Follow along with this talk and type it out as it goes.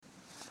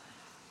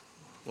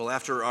Well,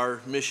 after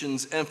our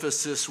missions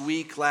emphasis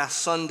week last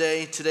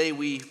Sunday, today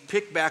we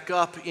pick back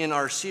up in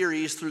our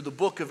series through the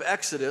book of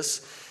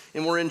Exodus,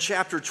 and we're in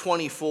chapter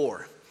 24.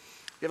 If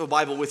you have a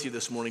Bible with you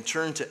this morning,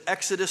 turn to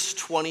Exodus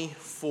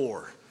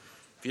 24.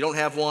 If you don't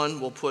have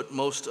one, we'll put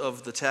most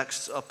of the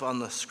texts up on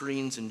the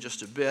screens in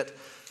just a bit.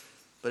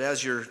 But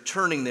as you're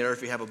turning there,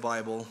 if you have a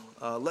Bible,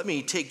 let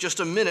me take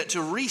just a minute to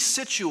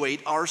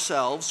resituate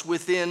ourselves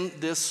within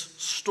this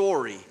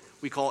story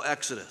we call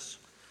Exodus.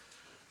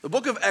 The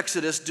book of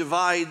Exodus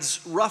divides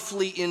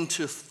roughly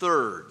into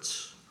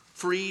thirds,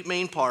 three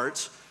main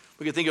parts.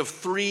 We can think of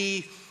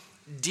three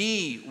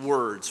D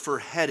words for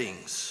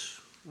headings,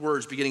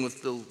 words beginning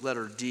with the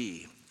letter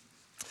D.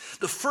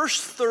 The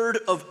first third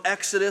of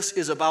Exodus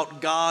is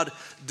about God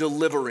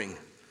delivering.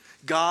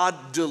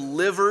 God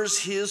delivers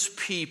his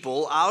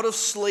people out of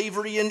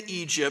slavery in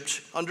Egypt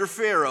under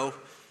Pharaoh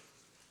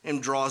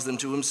and draws them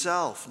to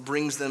himself,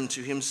 brings them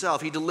to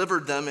himself. He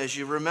delivered them, as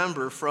you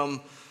remember,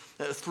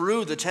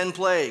 through the 10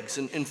 plagues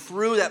and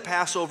through that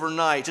Passover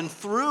night and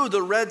through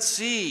the Red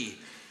Sea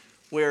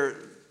where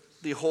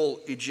the whole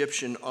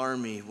Egyptian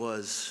army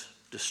was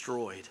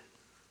destroyed.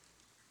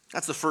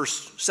 That's the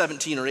first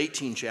 17 or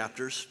 18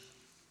 chapters.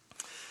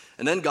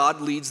 And then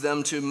God leads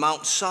them to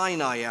Mount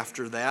Sinai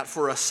after that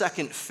for a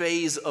second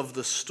phase of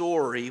the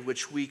story,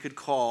 which we could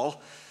call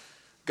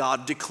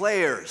God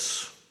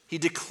declares. He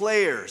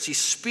declares, he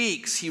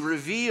speaks, he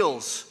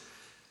reveals.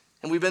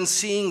 And we've been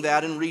seeing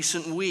that in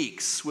recent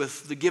weeks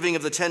with the giving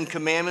of the 10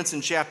 Commandments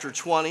in chapter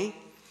 20,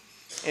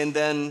 and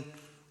then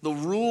the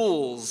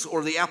rules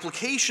or the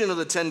application of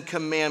the 10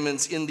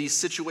 Commandments in these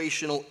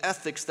situational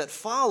ethics that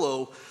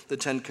follow the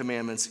 10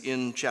 Commandments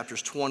in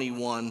chapters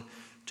 21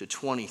 to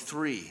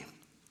 23.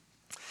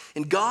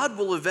 And God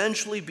will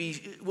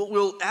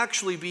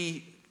actually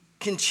be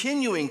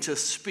continuing to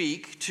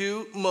speak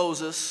to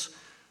Moses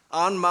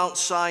on Mount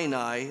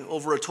Sinai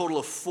over a total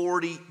of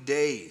 40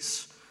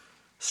 days.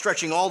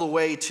 Stretching all the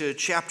way to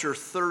chapter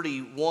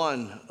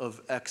 31 of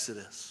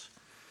Exodus.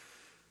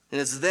 And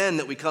it's then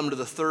that we come to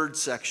the third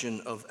section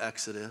of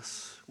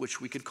Exodus,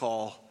 which we could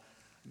call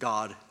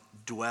God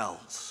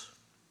dwells.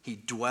 He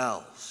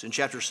dwells. In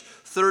chapters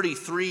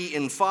 33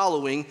 and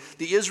following,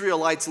 the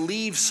Israelites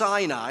leave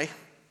Sinai,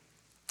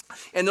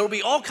 and there will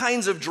be all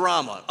kinds of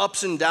drama,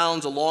 ups and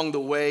downs along the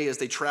way as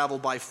they travel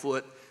by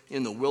foot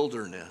in the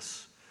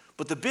wilderness.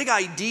 But the big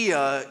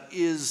idea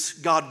is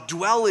God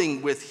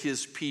dwelling with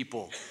his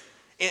people,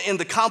 and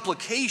the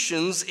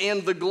complications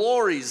and the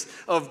glories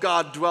of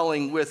God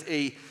dwelling with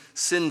a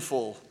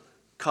sinful,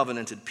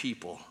 covenanted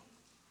people.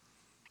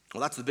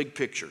 Well, that's the big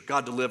picture.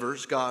 God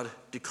delivers, God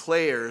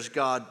declares,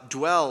 God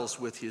dwells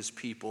with his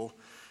people.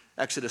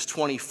 Exodus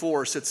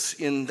 24 sits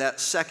in that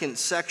second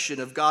section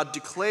of God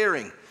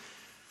declaring.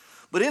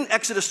 But in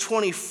Exodus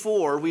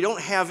 24, we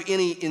don't have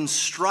any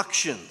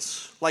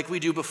instructions like we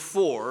do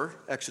before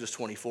Exodus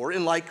 24,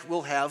 and like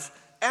we'll have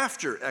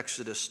after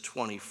Exodus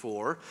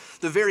 24.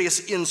 The various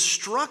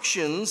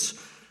instructions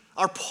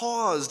are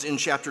paused in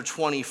chapter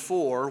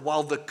 24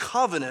 while the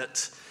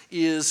covenant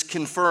is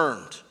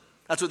confirmed.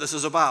 That's what this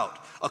is about,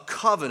 a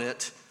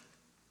covenant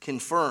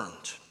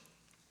confirmed.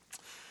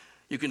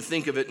 You can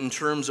think of it in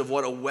terms of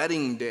what a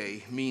wedding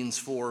day means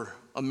for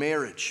a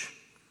marriage.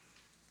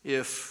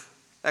 If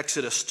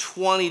Exodus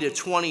 20 to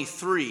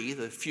 23,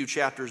 the few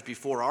chapters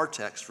before our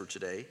text for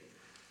today,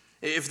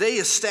 if they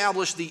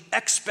establish the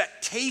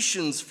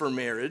expectations for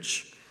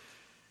marriage,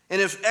 and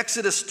if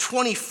Exodus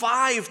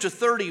 25 to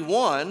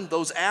 31,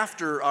 those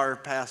after our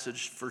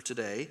passage for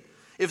today,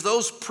 if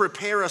those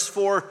prepare us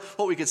for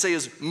what we could say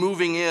is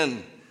moving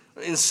in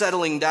and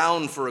settling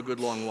down for a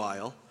good long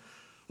while,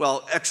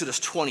 well, Exodus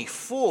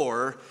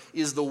 24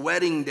 is the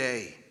wedding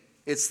day.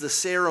 It's the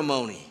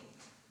ceremony.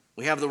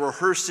 We have the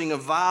rehearsing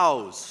of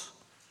vows,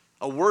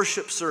 a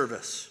worship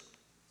service,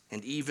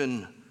 and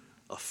even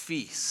a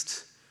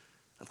feast.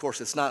 Of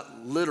course, it's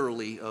not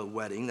literally a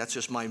wedding. That's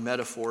just my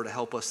metaphor to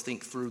help us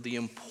think through the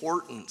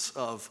importance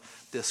of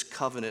this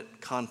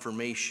covenant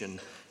confirmation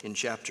in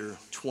chapter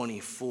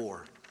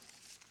 24.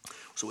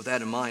 So with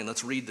that in mind,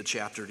 let's read the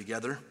chapter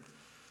together.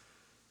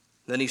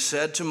 Then he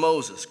said to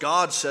Moses,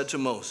 God said to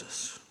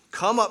Moses,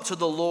 "Come up to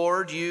the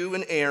Lord, you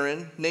and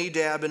Aaron,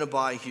 Nadab and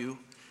Abihu,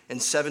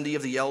 and 70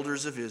 of the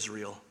elders of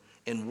Israel,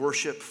 and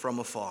worship from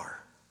afar.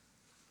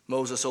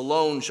 Moses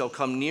alone shall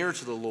come near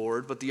to the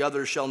Lord, but the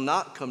others shall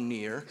not come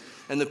near,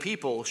 and the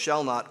people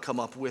shall not come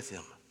up with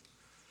him."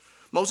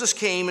 Moses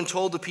came and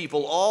told the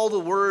people all the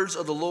words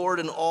of the Lord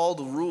and all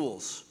the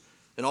rules.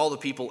 And all the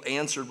people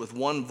answered with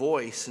one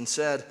voice and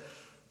said,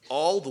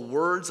 "All the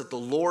words that the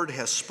Lord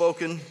has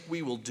spoken,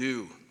 we will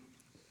do."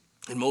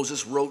 And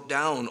Moses wrote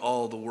down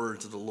all the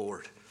words of the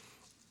Lord.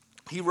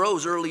 He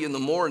rose early in the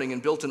morning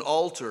and built an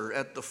altar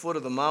at the foot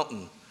of the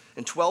mountain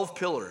and 12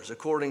 pillars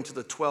according to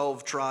the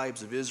 12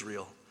 tribes of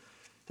Israel.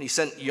 And he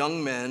sent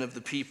young men of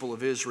the people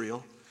of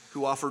Israel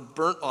who offered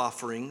burnt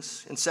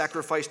offerings and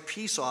sacrificed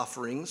peace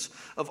offerings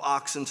of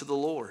oxen to the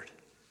Lord.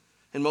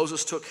 And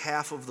Moses took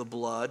half of the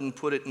blood and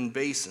put it in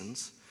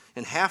basins,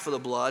 and half of the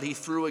blood he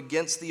threw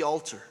against the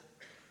altar.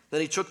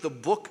 Then he took the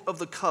book of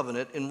the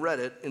covenant and read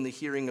it in the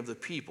hearing of the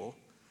people.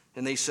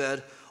 And they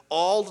said,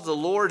 "All that the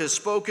Lord has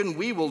spoken,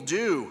 we will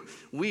do.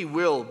 We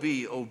will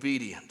be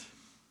obedient."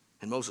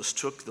 And Moses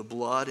took the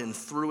blood and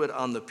threw it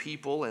on the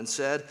people and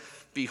said,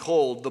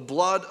 "Behold, the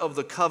blood of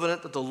the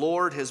covenant that the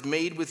Lord has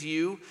made with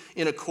you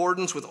in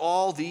accordance with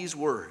all these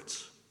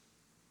words."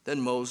 Then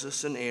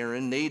Moses and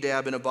Aaron,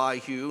 Nadab and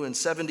Abihu, and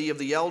 70 of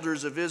the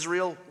elders of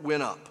Israel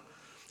went up,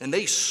 and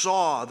they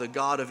saw the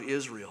God of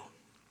Israel.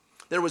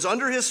 There was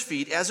under his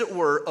feet, as it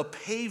were, a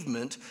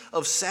pavement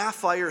of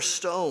sapphire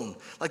stone,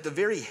 like the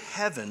very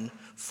heaven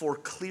for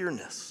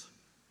clearness.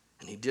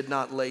 And he did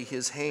not lay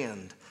his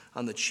hand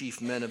on the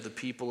chief men of the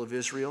people of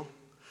Israel.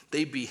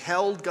 They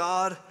beheld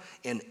God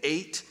and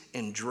ate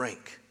and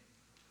drank.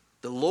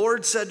 The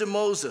Lord said to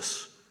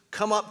Moses,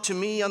 "Come up to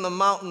me on the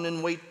mountain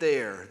and wait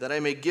there, that I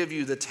may give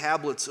you the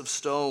tablets of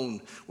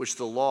stone, which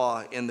the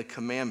law and the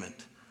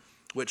commandment,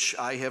 which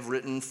I have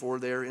written for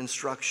their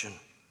instruction."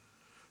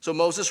 So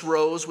Moses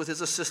rose with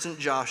his assistant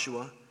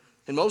Joshua,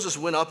 and Moses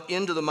went up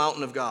into the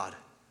mountain of God.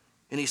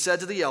 And he said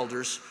to the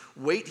elders,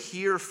 "Wait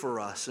here for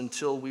us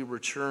until we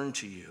return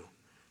to you.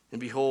 And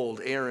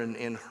behold, Aaron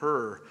and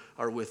Hur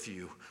are with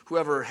you.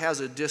 Whoever has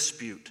a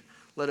dispute,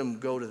 let him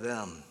go to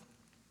them."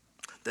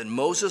 Then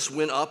Moses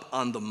went up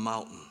on the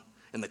mountain,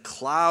 and the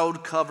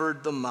cloud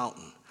covered the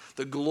mountain.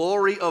 The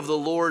glory of the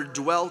Lord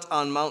dwelt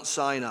on Mount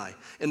Sinai,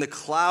 and the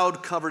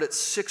cloud covered it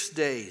 6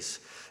 days.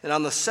 And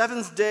on the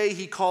 7th day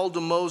he called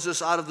to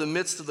Moses out of the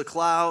midst of the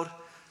cloud.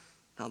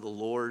 Now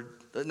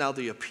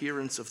the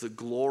appearance of the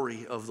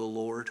glory of the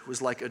Lord was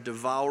like a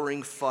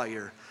devouring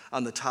fire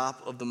on the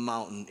top of the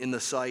mountain in the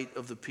sight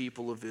of the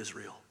people of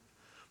Israel.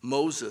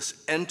 Moses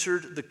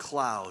entered the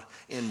cloud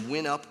and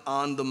went up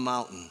on the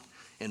mountain,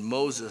 and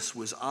Moses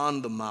was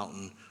on the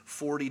mountain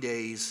 40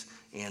 days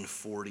and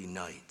 40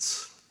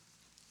 nights.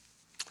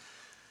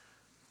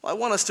 Well, I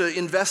want us to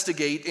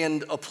investigate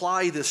and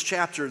apply this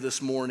chapter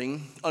this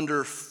morning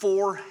under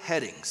 4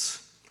 headings.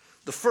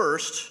 The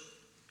first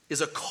is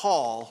a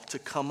call to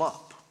come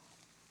up.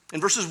 In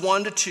verses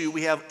 1 to 2,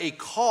 we have a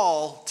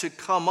call to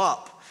come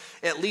up,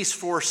 at least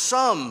for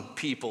some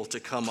people to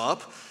come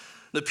up.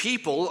 The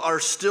people are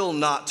still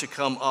not to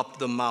come up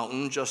the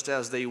mountain, just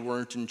as they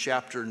weren't in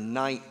chapter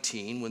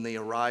 19 when they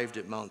arrived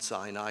at Mount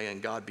Sinai and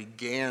God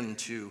began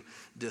to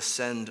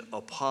descend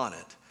upon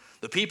it.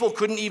 The people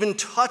couldn't even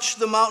touch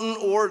the mountain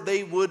or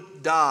they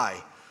would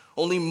die.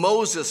 Only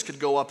Moses could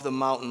go up the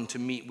mountain to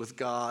meet with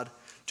God,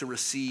 to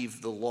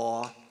receive the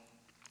law.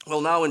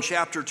 Well, now in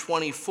chapter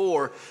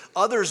 24,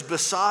 others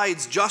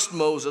besides just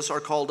Moses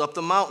are called up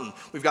the mountain.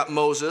 We've got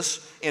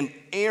Moses and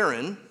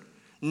Aaron,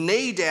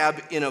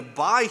 Nadab and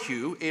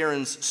Abihu,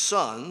 Aaron's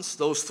sons.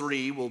 Those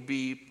 3 will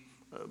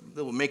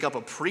make up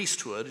a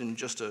priesthood in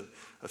just a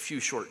few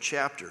short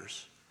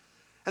chapters.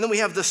 And then we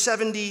have the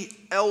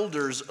 70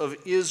 elders of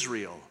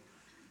Israel,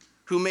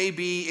 who may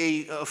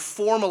be a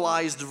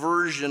formalized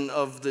version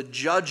of the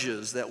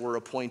judges that were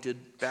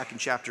appointed back in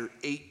chapter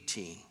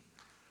 18.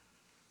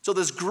 So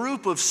this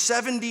group of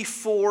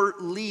 74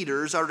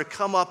 leaders are to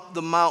come up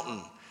the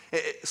mountain.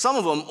 Some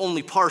of them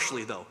only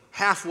partially, though,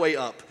 halfway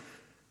up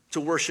to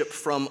worship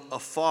from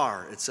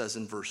afar, it says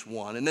in verse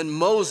 1. And then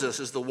Moses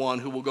is the one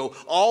who will go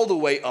all the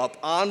way up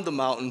on the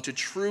mountain to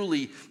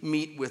truly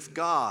meet with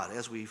God,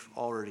 as we've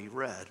already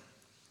read.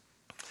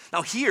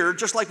 Now here,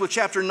 just like with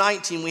chapter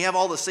 19, we have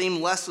all the same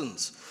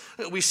lessons.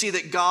 We see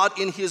that God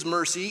in his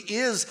mercy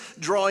is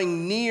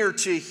drawing near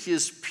to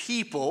his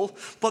people,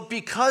 but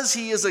because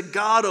he is a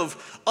God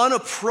of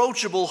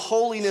unapproachable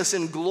holiness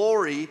and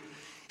glory,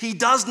 he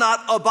does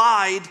not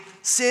abide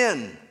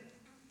sin.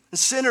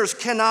 Sinners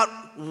cannot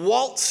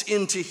waltz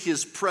into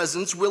his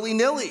presence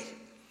willy-nilly.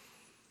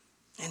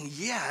 And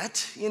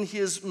yet, in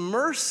his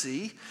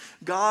mercy,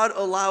 God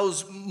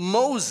allows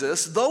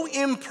Moses, though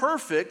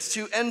imperfect,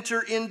 to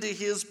enter into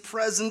his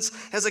presence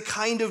as a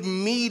kind of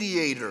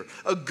mediator,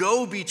 a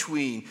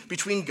go-between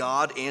between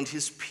God and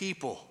his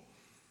people.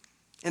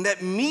 And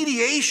that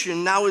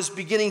mediation now is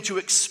beginning to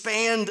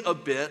expand a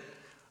bit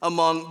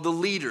among the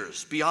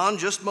leaders, beyond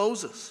just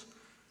Moses.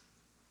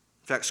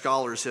 In fact,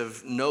 scholars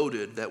have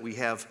noted that we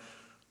have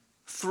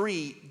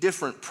 3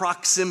 different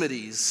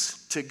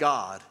proximities to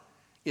God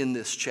in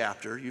this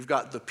chapter. You've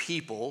got the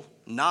people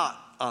not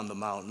on the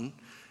mountain.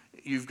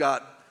 You've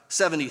got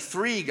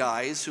 73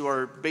 guys who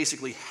are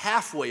basically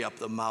halfway up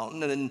the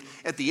mountain. And then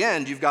at the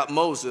end, you've got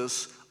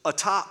Moses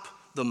atop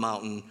the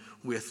mountain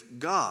with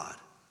God.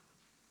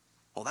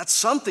 Well, that's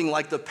something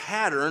like the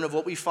pattern of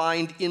what we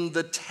find in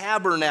the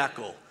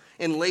tabernacle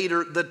and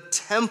later the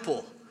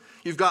temple.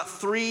 You've got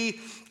 3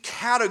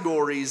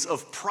 categories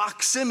of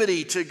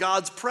proximity to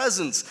God's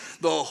presence.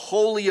 The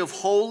Holy of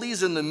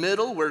Holies in the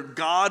middle, where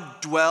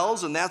God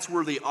dwells, and that's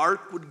where the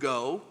ark would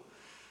go.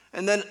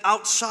 And then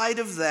outside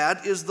of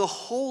that is the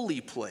holy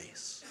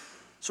place,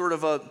 sort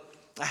of a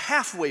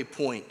halfway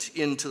point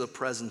into the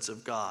presence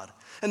of God.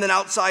 And then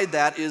outside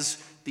that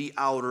is the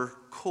outer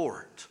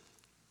court.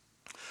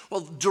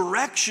 Well,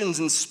 directions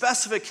and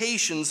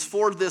specifications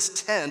for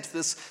this tent,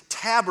 this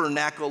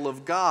tabernacle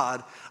of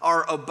God,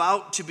 are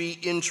about to be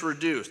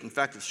introduced. In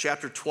fact, it's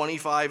chapter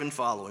 25 and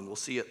following. We'll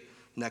see it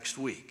next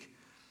week.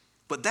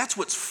 But that's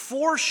what's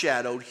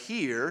foreshadowed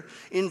here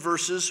in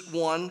verses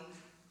 1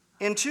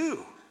 and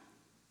 2.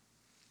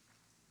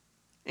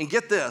 And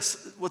get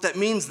this, what that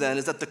means then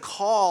is that the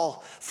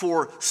call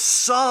for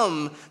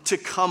some to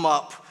come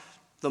up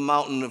the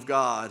mountain of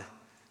God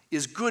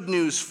is good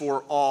news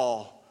for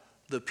all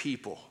the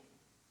people.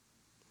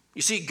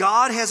 You see,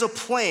 God has a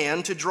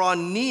plan to draw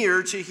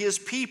near to his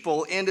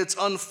people, and it's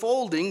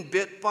unfolding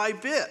bit by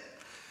bit.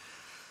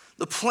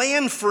 The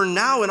plan for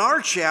now in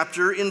our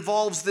chapter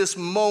involves this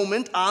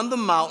moment on the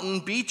mountain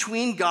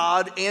between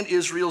God and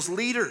Israel's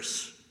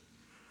leaders.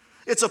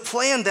 It's a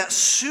plan that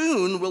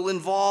soon will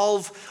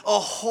involve a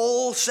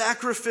whole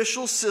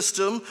sacrificial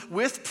system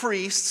with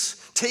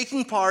priests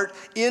taking part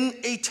in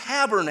a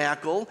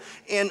tabernacle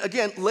and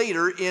again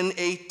later in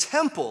a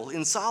temple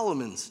in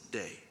Solomon's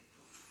day.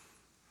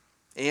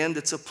 And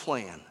it's a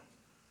plan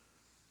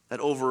that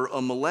over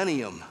a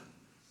millennium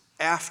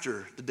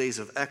after the days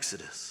of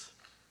Exodus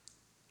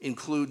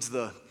includes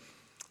the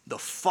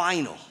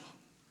final,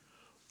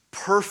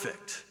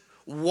 perfect,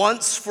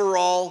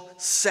 once-for-all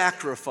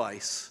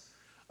sacrifice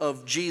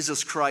of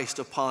Jesus Christ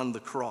upon the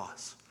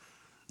cross.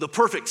 The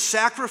perfect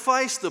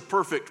sacrifice, the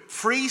perfect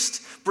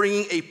priest,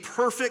 bringing a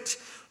perfect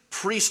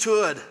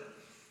priesthood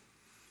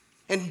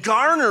and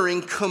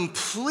garnering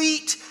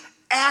complete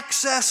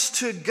access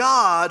to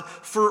God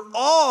for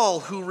all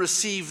who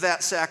receive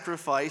that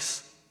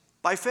sacrifice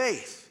by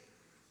faith.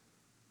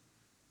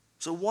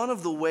 So one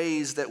of the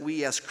ways that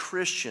we as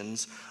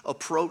Christians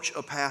approach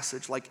a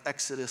passage like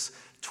Exodus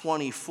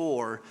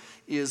 24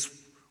 is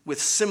with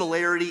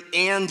similarity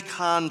and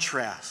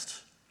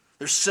contrast.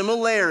 There's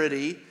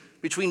similarity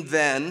between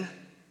then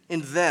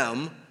and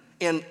them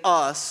and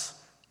us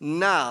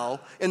now,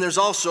 and there's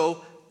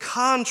also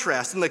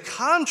contrast. And the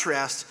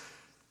contrast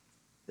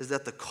is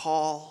that the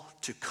call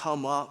to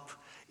come up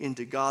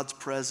into God's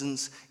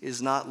presence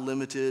is not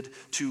limited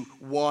to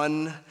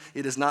one.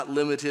 It is not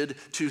limited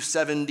to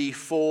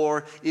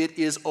 74. It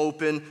is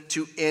open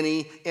to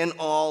any and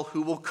all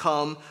who will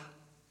come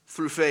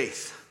through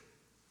faith.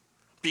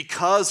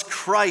 Because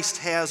Christ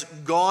has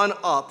gone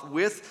up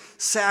with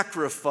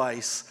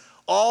sacrifice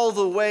all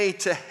the way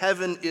to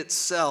heaven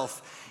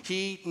itself,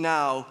 he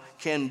now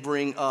can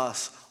bring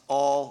us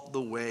all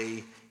the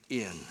way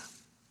in.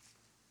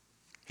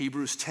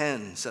 Hebrews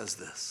 10 says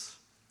this.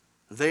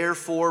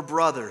 Therefore,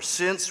 brothers,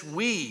 since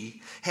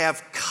we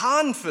have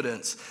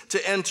confidence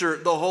to enter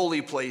the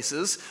holy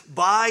places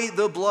by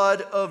the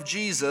blood of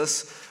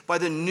Jesus, by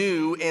the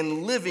new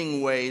and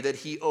living way that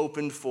he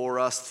opened for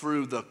us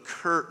through the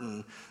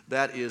curtain,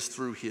 that is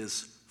through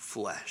his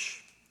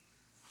flesh.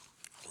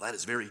 Well, that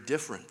is very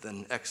different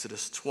than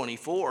Exodus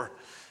 24.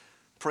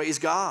 Praise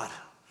God.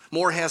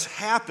 More has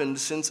happened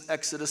since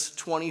Exodus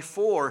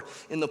 24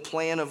 in the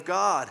plan of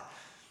God.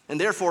 And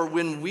therefore,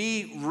 when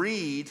we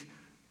read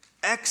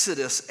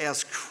Exodus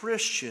as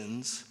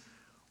Christians,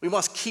 we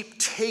must keep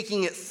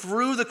taking it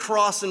through the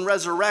cross and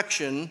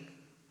resurrection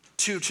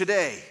to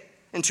today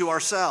and to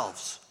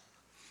ourselves.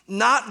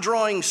 Not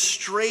drawing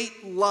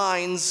straight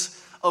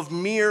lines of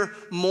mere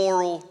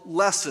moral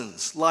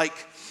lessons like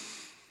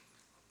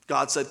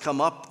God said,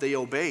 come up, they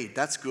obeyed.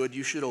 That's good,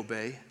 you should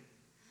obey.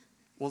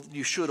 Well,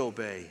 you should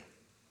obey.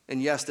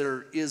 And yes,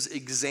 there is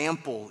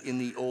example in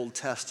the Old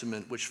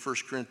Testament, which 1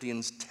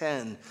 Corinthians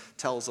 10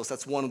 tells us.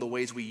 That's one of the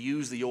ways we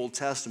use the Old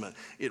Testament.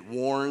 It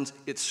warns,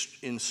 it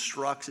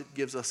instructs, it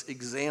gives us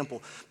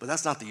example. But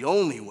that's not the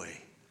only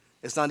way.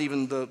 It's not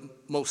even the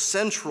most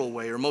central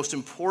way or most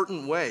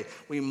important way.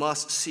 We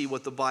must see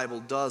what the Bible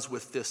does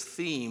with this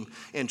theme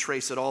and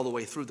trace it all the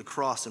way through the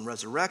cross and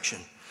resurrection.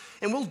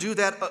 And we'll do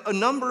that a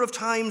number of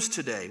times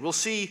today. We'll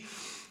see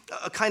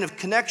a kind of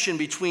connection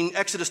between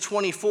Exodus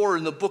 24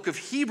 and the book of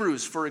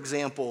Hebrews, for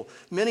example,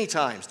 many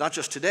times, not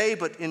just today,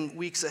 but in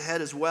weeks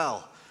ahead as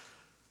well.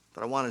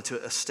 But I wanted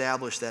to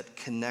establish that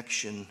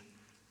connection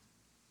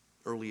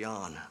early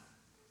on.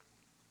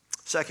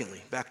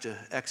 Secondly, back to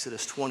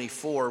Exodus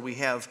 24, we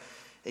have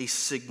a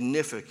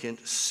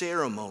significant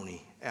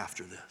ceremony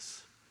after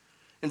this.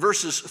 In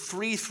verses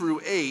 3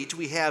 through 8,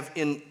 we have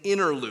an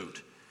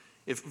interlude.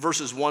 If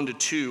verses 1 to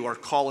 2 are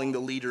calling the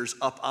leaders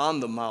up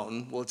on the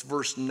mountain, well, it's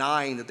verse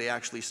 9 that they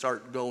actually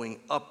start going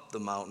up the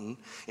mountain.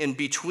 And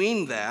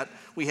between that,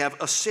 we have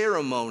a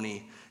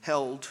ceremony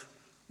held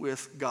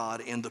with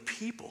God and the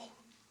people.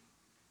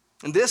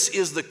 And this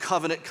is the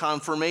covenant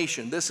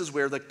confirmation. This is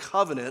where the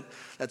covenant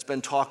that's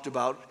been talked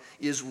about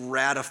is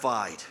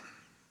ratified.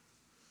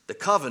 The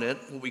covenant,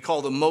 what we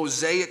call the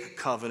Mosaic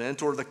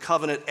covenant, or the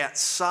covenant at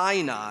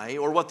Sinai,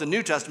 or what the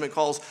New Testament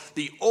calls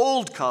the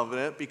Old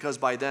Covenant, because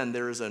by then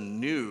there is a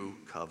new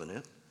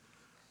covenant.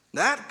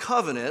 That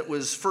covenant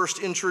was first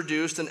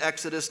introduced in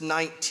Exodus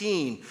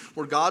 19,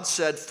 where God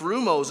said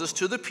through Moses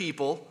to the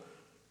people,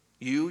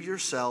 "You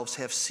yourselves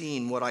have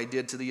seen what I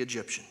did to the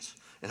Egyptians,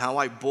 and how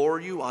I bore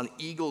you on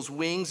eagle's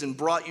wings and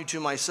brought you to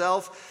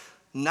myself.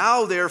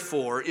 Now,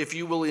 therefore, if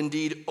you will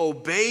indeed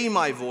obey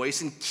my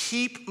voice and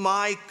keep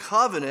my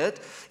covenant,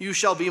 you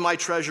shall be my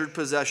treasured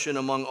possession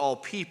among all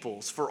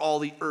peoples, for all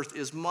the earth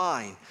is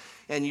mine,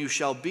 and you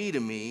shall be to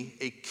me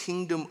a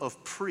kingdom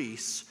of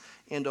priests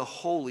and a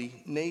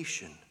holy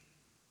nation.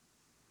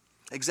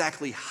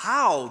 Exactly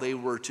how they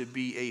were to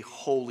be a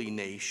holy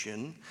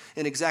nation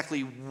and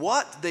exactly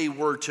what they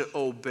were to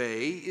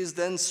obey is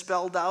then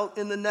spelled out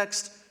in the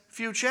next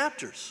few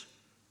chapters,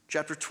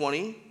 chapter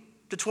 20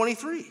 to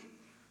 23.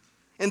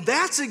 And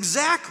that's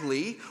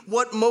exactly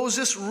what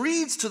Moses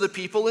reads to the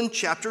people in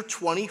chapter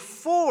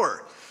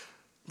 24.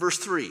 Verse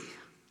 3,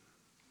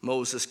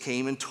 Moses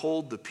came and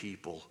told the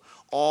people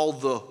all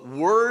the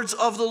words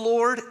of the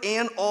Lord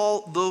and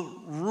all the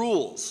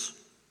rules.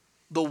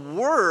 The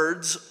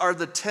words are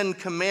the 10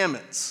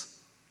 Commandments,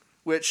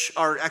 which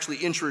are actually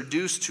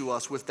introduced to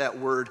us with that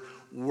word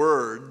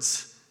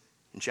words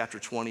in chapter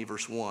 20,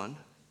 verse 1.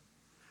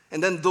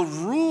 And then the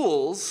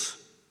rules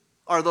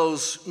are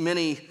those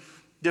many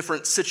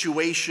different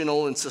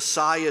situational and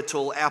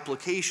societal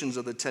applications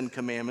of the 10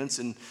 Commandments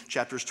in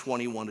chapters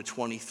 21 to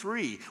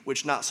 23,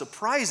 which not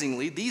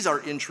surprisingly, these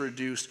are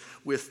introduced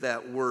with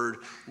that word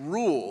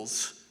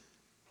rules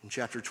in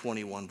chapter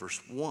 21, verse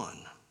 1.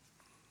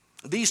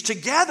 These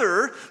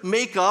together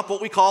make up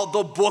what we call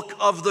the Book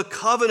of the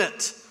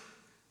Covenant.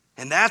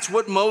 And that's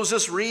what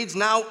Moses reads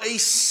now a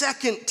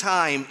second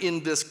time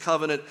in this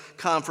covenant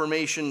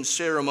confirmation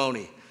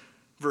ceremony.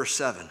 Verse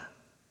 7,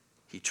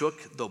 he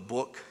took the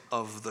book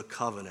of the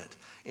covenant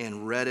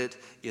and read it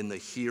in the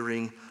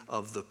hearing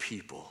of the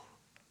people.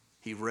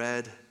 He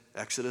read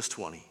Exodus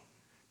 20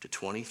 to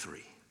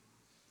 23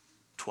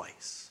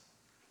 twice.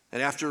 And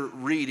after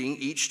reading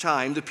each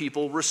time, the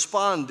people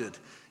responded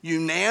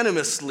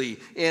unanimously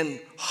and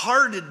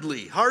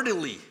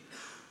heartily.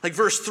 Like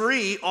verse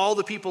 3, all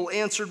the people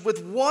answered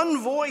with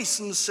one voice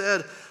and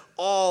said,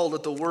 all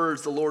that the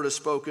words the Lord has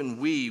spoken,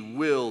 we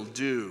will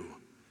do.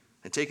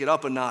 And take it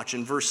up a notch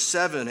in verse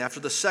 7, after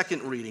the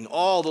second reading,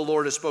 all the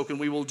Lord has spoken,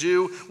 we will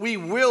do, we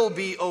will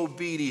be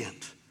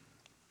obedient.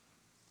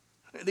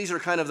 These are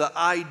kind of the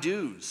I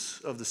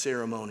do's of the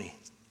ceremony.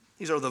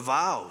 These are the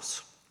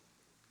vows.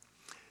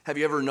 Have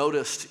you ever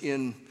noticed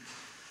in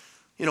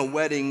a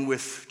wedding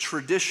with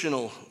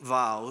traditional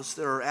vows,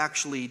 there are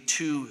actually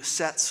two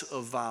sets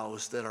of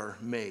vows that are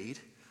made.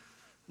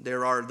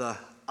 There are the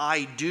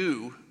I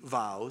do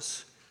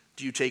vows.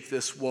 Do you take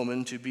this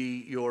woman to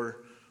be your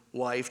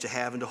wife, to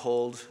have and to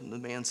hold? And the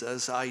man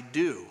says, I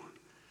do.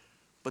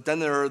 But then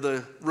there are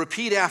the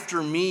repeat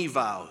after me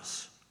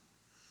vows,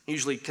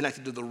 usually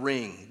connected to the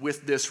ring.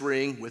 With this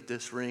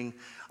ring,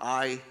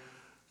 I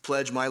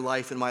pledge my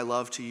life and my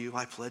love to you.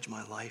 I pledge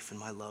my life and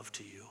my love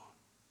to you.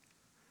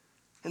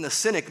 And the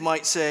cynic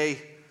might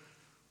say,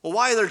 well,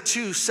 why are there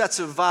two sets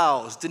of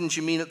vows? Didn't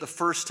you mean it the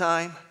first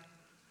time?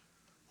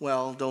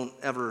 Well, don't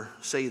ever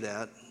say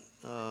that,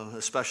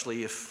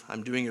 especially if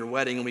I'm doing your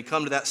wedding and we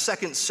come to that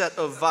second set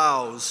of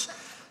vows.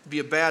 It'd be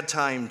a bad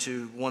time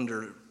to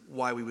wonder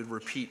why we would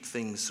repeat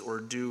things or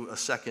do a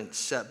second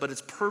set. But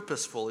it's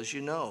purposeful, as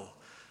you know.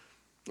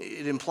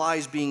 It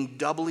implies being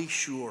doubly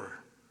sure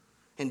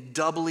and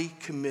doubly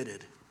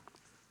committed.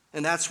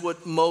 And that's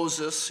what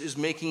Moses is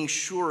making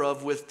sure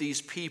of with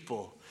these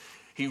people.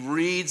 He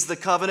reads the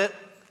covenant,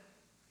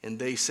 and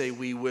they say,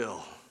 we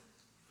will.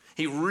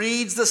 He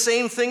reads the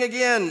same thing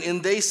again,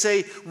 and they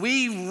say,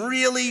 we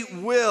really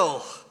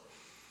will.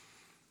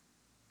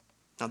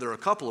 Now, there are a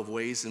couple of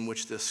ways in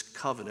which this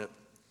covenant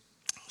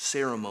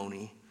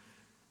ceremony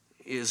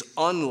is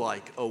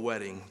unlike a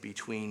wedding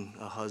between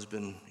a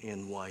husband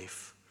and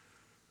wife.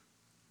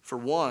 For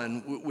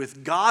one,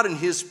 with God and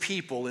his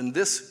people in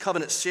this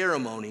covenant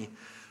ceremony,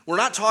 we're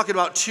not talking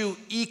about two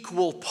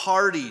equal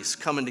parties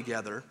coming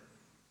together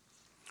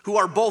who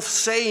are both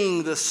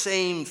saying the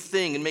same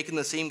thing and making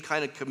the same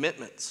kind of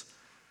commitments.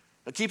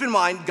 Now keep in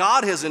mind,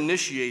 God has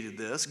initiated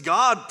this.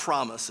 God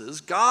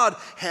promises. God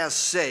has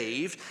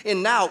saved.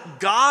 And now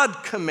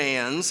God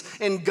commands,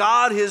 and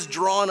God has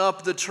drawn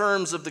up the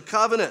terms of the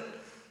covenant.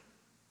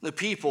 The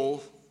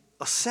people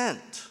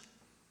assent.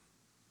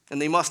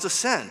 And they must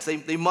assent.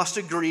 They must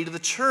agree to the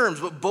terms.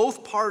 But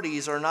both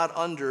parties are not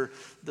under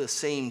the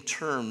same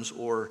terms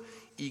or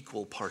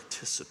equal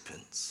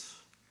participants.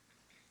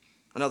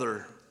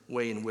 Another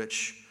way in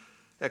which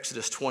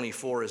Exodus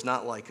 24 is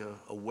not like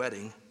a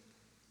wedding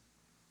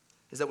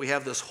is that we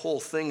have this whole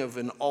thing of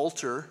an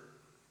altar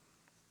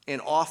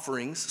and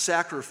offerings,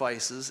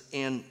 sacrifices,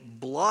 and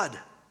blood,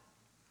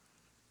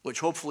 which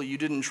hopefully you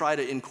didn't try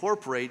to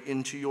incorporate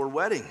into your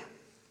wedding.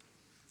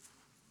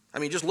 I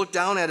mean, just look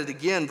down at it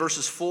again,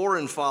 verses 4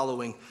 and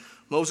following.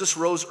 Moses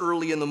rose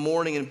early in the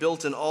morning and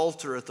built an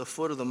altar at the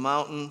foot of the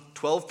mountain,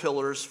 12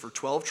 pillars for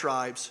 12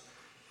 tribes.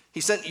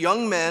 He sent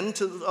young men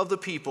of the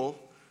people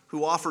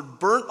who offered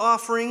burnt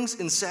offerings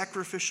and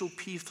sacrificial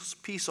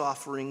peace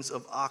offerings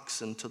of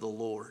oxen to the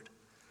Lord.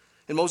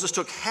 And Moses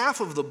took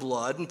half of the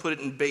blood and put it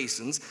in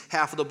basins.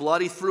 Half of the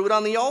blood he threw it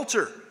on the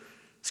altar.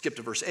 Skip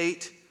to verse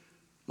 8.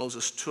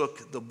 Moses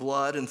took the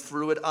blood and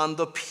threw it on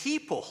the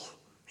people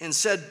and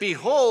said,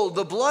 "Behold,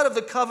 the blood of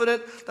the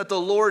covenant that the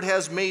Lord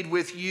has made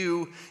with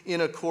you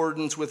in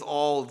accordance with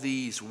all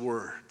these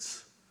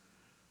words."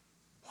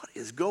 What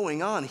is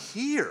going on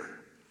here?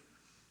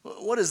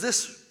 What does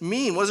this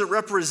mean? What does it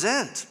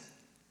represent?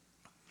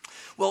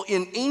 Well,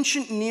 in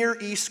ancient Near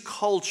East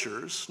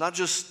cultures, not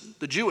just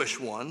the Jewish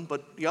one,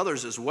 but the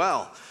others as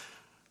well,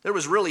 there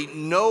was really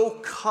no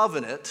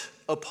covenant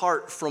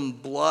apart from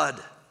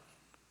blood.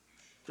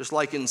 Just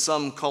like in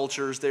some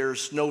cultures,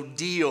 there's no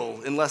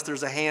deal unless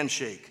there's a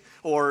handshake.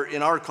 Or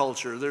in our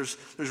culture, there's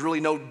really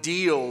no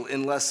deal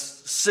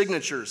unless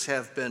signatures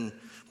have been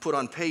put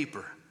on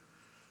paper.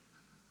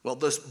 Well,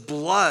 this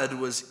blood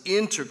was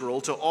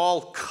integral to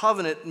all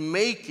covenant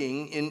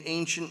making in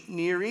ancient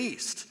Near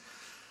East.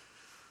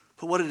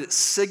 But what did it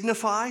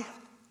signify?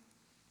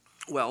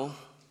 Well,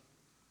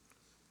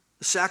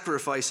 the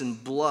sacrifice in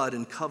blood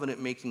in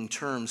covenant-making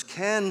terms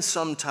can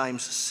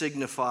sometimes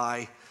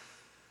signify,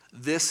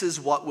 this is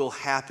what will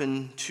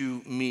happen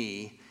to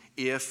me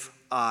if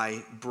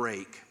I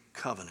break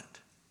covenant.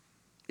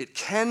 It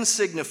can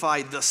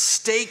signify the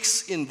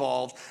stakes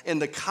involved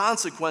and the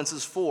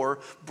consequences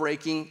for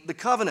breaking the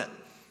covenant.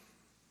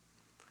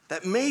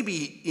 That may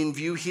be in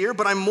view here,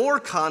 but I'm more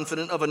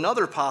confident of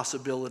another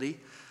possibility,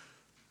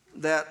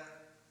 that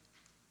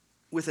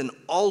with an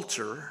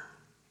altar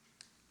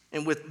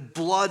and with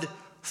blood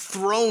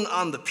thrown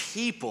on the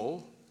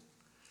people,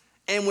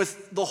 and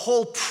with the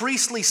whole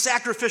priestly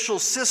sacrificial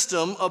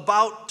system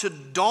about to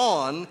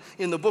dawn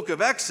in the book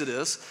of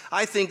Exodus,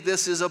 I think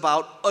this is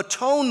about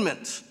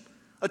atonement.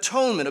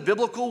 Atonement, a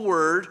biblical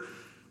word,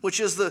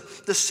 which is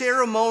the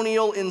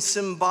ceremonial and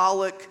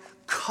symbolic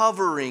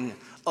covering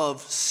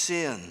of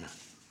sin.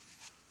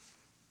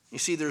 You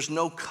see, there's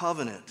no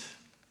covenant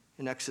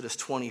in Exodus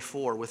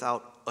 24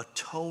 without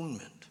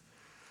atonement.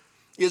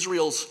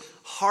 Israel's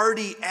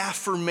hearty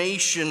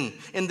affirmation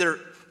and their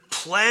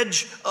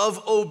pledge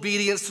of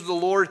obedience to the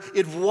Lord,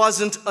 it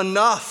wasn't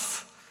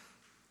enough.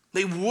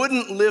 They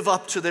wouldn't live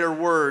up to their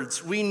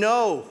words. We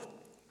know.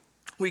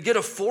 We get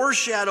a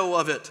foreshadow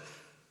of it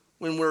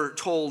when we're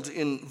told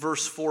in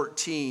verse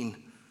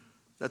 14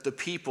 that the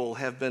people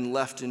have been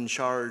left in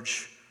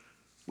charge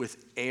with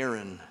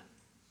Aaron.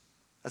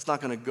 That's not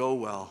going to go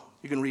well.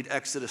 You can read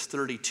Exodus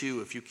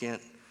 32 if you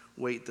can't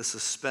wait the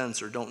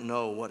suspense or don't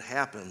know what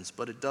happens,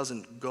 but it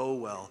doesn't go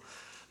well.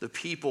 The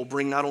people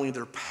bring not only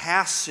their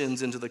past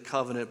sins into the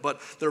covenant,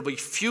 but there will be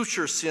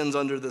future sins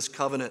under this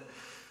covenant.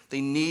 They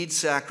need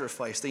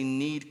sacrifice. They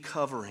need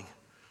covering.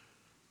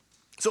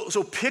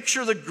 So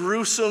picture the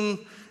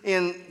gruesome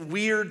and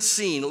weird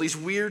scene, at least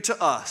weird to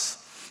us.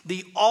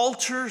 The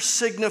altar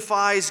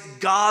signifies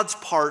God's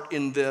part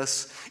in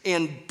this,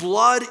 and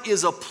blood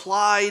is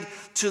applied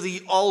to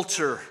the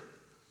altar,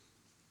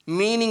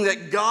 meaning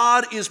that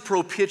God is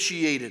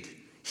propitiated.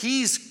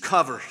 He's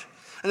covered.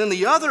 And then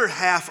the other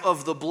half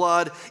of the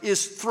blood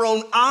is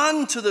thrown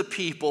onto the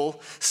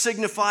people,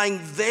 signifying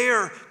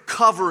their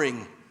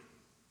covering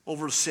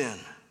over sin.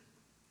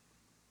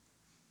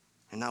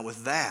 And now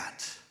with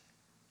that,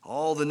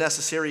 all the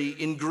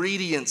necessary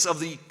ingredients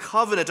of the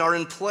covenant are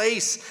in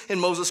place,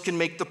 and Moses can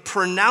make the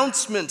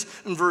pronouncement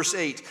in verse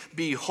 8,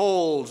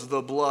 "Behold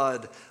the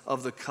blood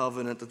of the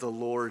covenant that the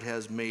Lord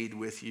has made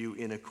with you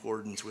in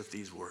accordance with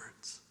these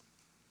words."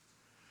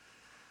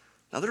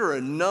 Now, there are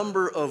a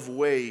number of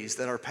ways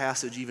that our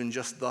passage, even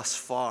just thus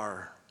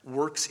far,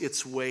 works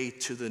its way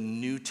to the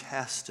New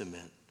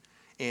Testament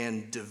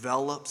and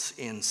develops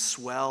and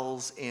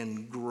swells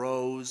and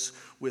grows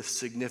with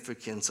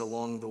significance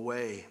along the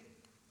way.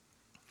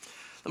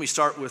 Let me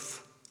start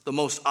with the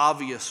most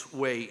obvious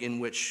way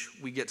in which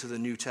we get to the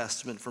New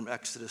Testament from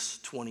Exodus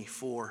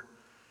 24.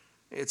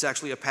 It's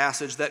actually a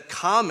passage that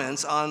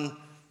comments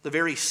on the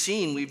very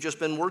scene we've just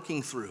been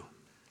working through.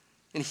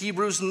 In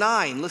Hebrews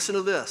 9, listen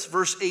to this,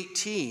 verse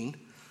 18,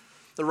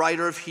 the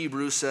writer of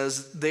Hebrews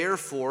says,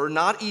 "Therefore,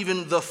 not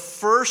even the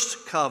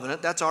first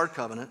covenant," that's our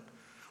covenant,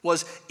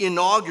 "was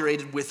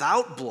inaugurated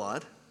without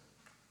blood.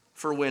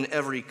 For when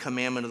every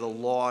commandment of the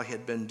law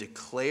had been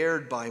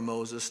declared by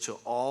Moses to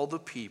all the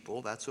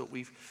people," that's what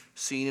we've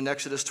seen in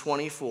Exodus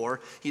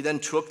 24, "he then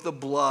took the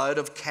blood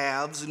of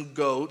calves and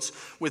goats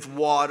with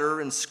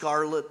water and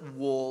scarlet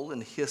wool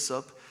and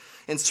hyssop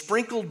and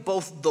sprinkled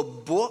both the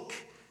book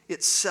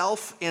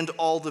itself and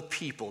all the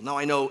people." Now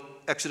I know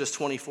Exodus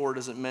 24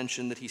 doesn't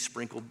mention that he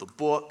sprinkled the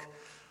book.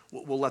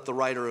 We'll let the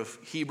writer of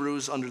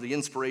Hebrews, under the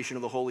inspiration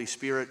of the Holy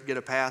Spirit, get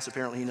a pass.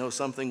 Apparently he knows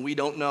something we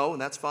don't know,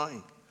 and that's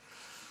fine.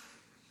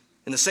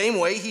 In the same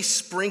way, he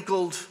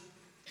sprinkled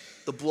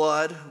with the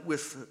blood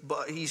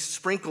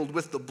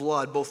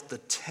both the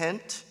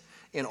tent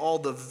and all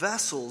the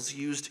vessels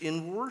used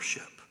in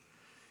worship.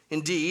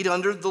 Indeed,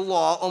 under the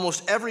law,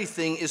 almost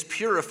everything is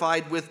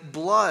purified with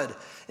blood,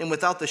 and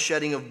without the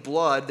shedding of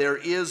blood, there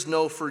is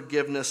no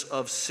forgiveness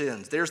of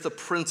sins. There's the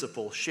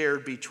principle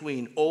shared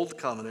between Old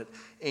Covenant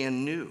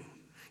and New.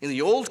 In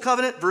the Old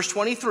Covenant, verse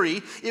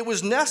 23, it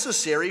was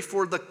necessary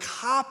for the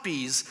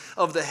copies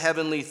of the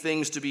heavenly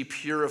things to be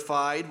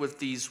purified with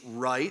these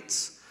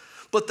rites,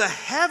 but the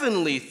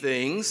heavenly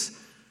things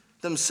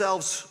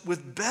themselves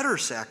with better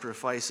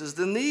sacrifices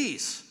than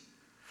these.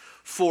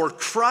 For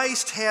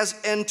Christ has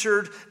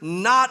entered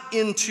not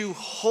into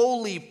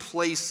holy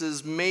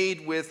places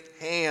made with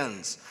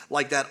hands,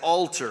 like that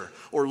altar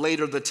or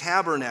later the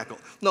tabernacle.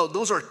 No,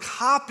 those are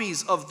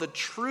copies of the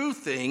true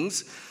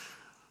things,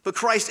 but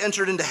Christ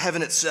entered into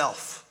heaven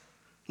itself,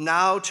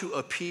 now to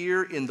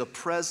appear in the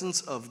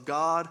presence of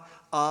God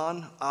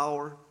on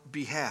our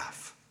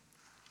behalf.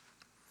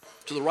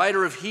 So the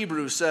writer of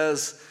Hebrews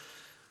says,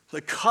 the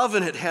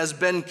covenant has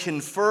been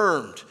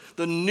confirmed.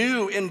 The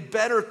new and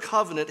better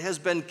covenant has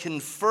been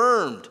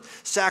confirmed.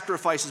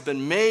 Sacrifice has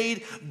been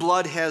made.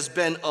 Blood has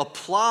been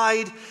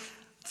applied.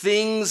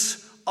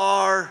 Things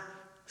are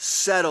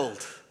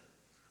settled.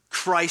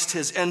 Christ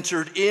has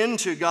entered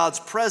into God's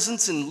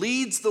presence and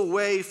leads the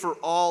way for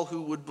all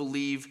who would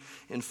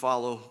believe and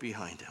follow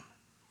behind him.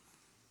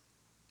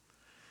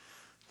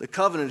 The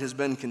covenant has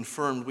been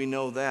confirmed. We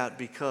know that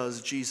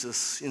because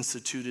Jesus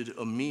instituted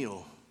a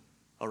meal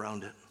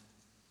around it.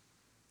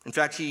 In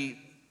fact, he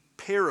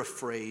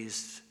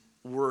paraphrased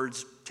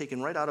words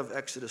taken right out of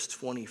Exodus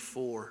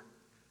 24.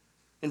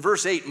 In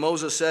verse 8,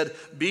 Moses said,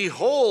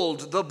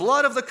 "Behold, the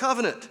blood of the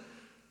covenant."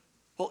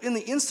 Well, in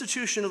the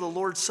institution of the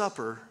Lord's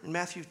Supper, in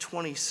Matthew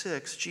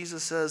 26,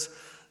 Jesus says,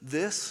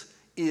 "This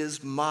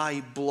is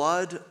my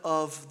blood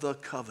of the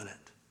covenant."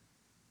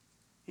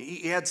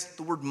 He adds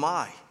the word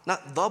my,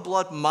 not the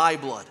blood, my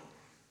blood.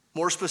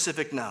 More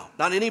specific now.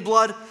 Not any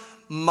blood,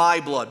 my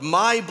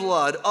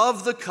blood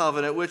of the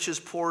covenant, which is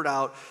poured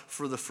out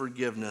for the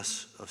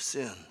forgiveness of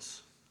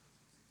sins.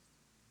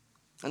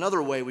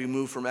 Another way we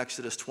move from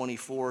Exodus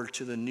 24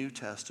 to the New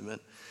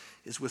Testament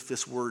is with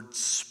this word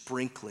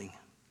sprinkling.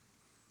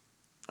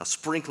 Now,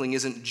 sprinkling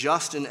isn't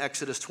just in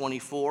Exodus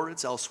 24,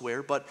 it's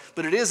elsewhere, but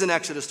it is in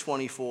Exodus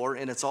 24,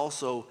 and it's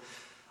also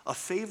a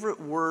favorite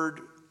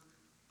word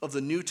of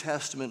the New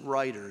Testament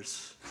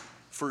writers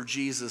for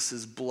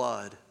Jesus'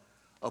 blood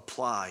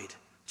applied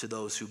to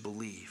those who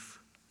believe.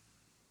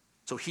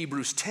 So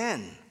Hebrews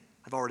 10,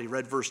 I've already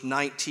read verse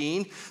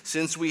 19.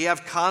 Since we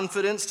have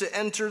confidence to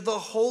enter the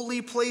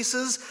holy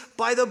places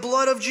by the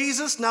blood of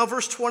Jesus. Now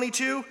verse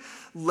 22,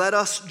 let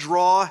us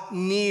draw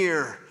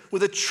near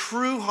with a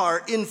true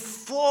heart in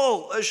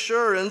full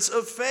assurance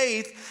of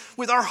faith,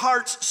 with our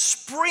hearts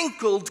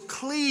sprinkled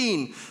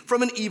clean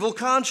from an evil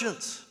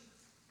conscience.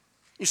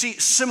 You see,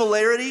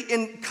 similarity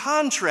and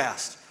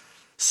contrast.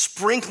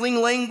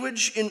 Sprinkling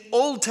language in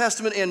Old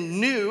Testament and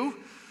New,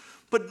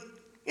 but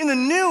in the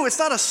New, it's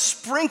not a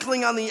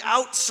sprinkling on the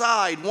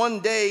outside one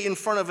day in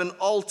front of an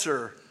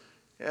altar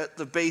at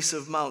the base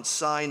of Mount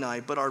Sinai,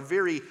 but our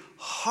very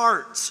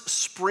hearts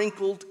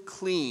sprinkled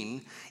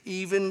clean,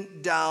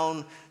 even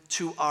down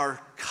to our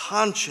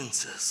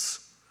consciences.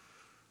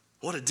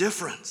 What a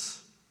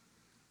difference.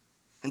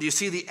 And do you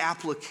see the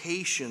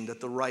application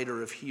that the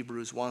writer of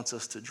Hebrews wants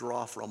us to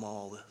draw from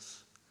all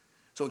this?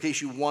 So in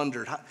case you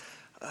wondered,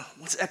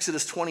 what's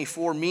Exodus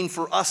 24 mean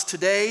for us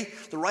today?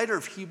 The writer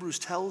of Hebrews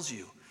tells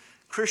you,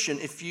 Christian,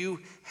 if you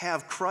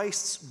have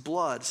Christ's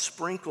blood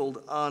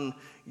sprinkled on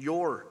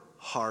your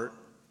heart,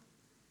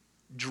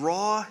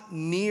 draw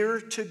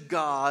near to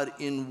God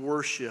in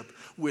worship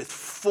with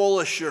full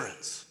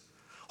assurance,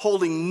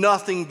 holding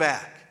nothing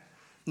back,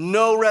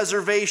 no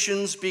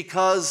reservations,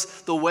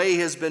 because the way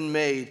has been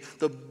made,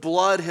 the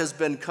blood has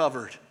been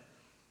covered.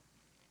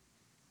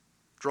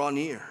 Draw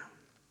near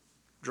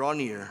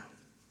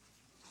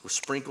with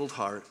sprinkled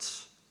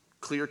hearts,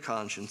 clear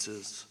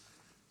consciences,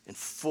 and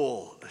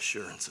full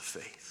assurance of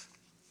faith.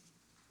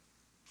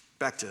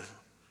 Back to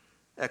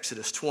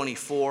Exodus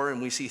 24,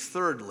 and we see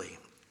thirdly,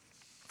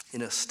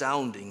 an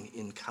astounding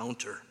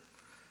encounter.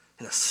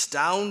 An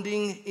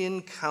astounding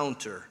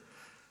encounter.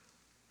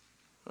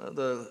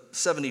 The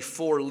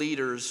 74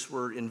 leaders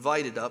were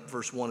invited up,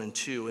 verse 1 and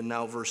 2, and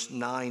now verse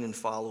 9 and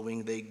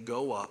following, they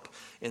go up,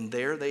 and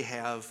there they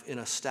have an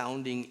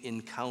astounding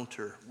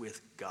encounter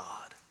with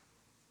God.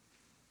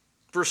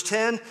 Verse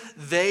 10,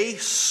 they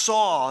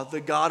saw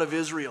the God of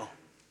Israel.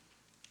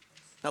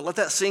 Now let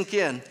that sink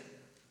in.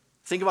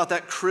 Think about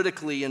that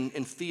critically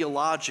and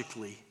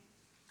theologically.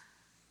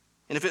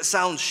 And if it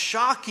sounds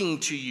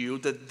shocking to you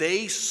that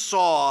they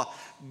saw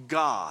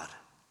God,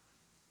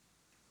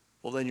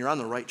 well, then you're on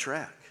the right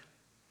track.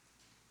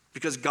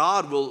 Because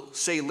God will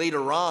say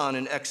later on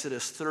in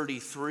Exodus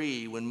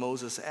 33, when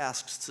Moses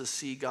asks to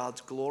see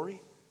God's glory,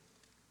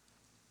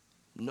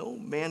 no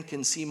man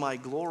can see my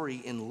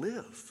glory and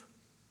live.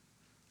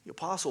 The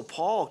Apostle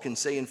Paul can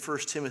say in 1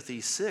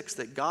 Timothy 6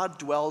 that God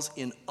dwells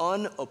in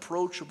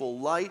unapproachable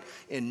light,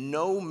 and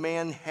no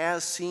man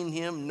has seen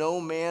him,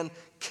 no man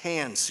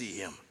can see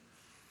him.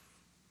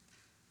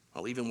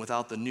 Well, even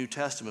without the New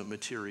Testament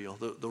material,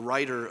 the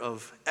writer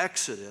of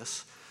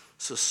Exodus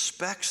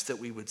suspects that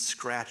we would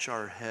scratch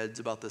our heads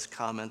about this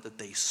comment that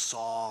they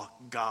saw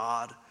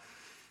God.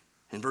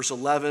 In verse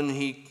 11,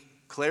 he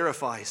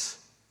clarifies,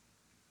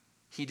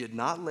 he did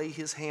not lay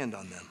his hand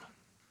on them.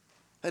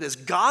 That is,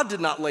 God did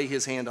not lay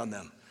his hand on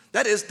them.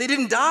 That is, they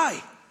didn't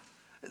die.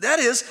 That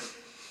is,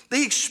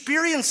 they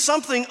experienced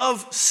something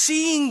of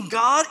seeing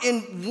God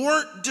and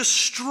weren't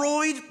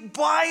destroyed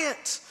by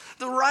it.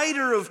 The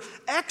writer of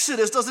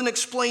Exodus doesn't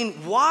explain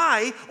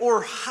why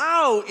or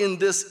how in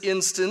this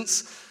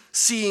instance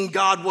seeing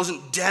God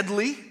wasn't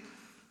deadly,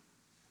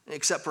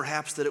 except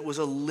perhaps that it was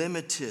a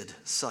limited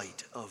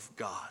sight of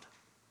God.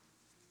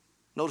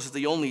 Notice that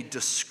the only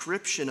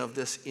description of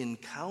this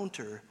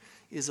encounter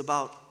is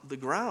about the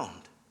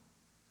ground.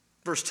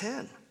 Verse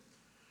 10,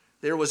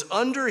 there was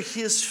under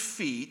his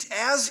feet,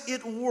 as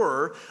it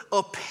were,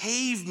 a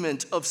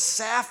pavement of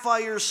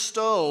sapphire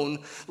stone,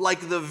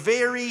 like the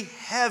very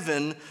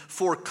heaven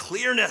for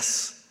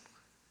clearness.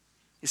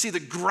 You see,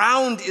 the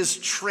ground is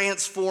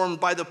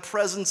transformed by the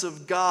presence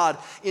of God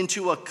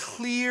into a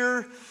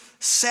clear,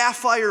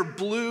 sapphire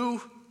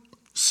blue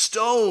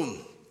stone.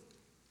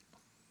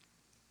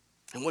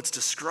 And what's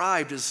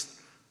described is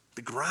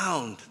the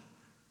ground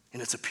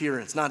in its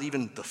appearance, not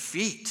even the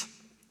feet.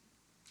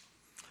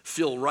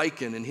 Phil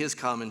Ryken, in his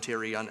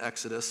commentary on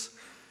Exodus,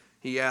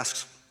 he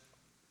asks,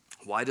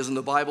 why doesn't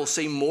the Bible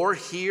say more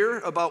here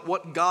about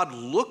what God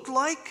looked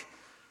like?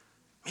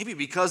 Maybe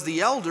because the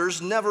elders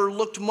never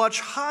looked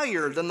much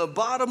higher than the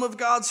bottom of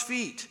God's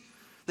feet.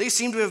 They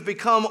seem to have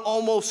become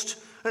most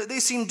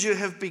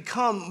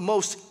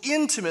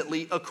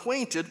intimately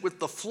acquainted with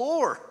the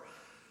floor,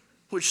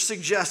 which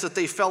suggests that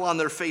they fell on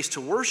their face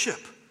to worship.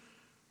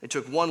 They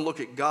took one look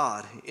at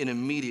God and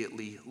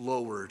immediately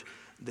lowered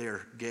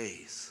their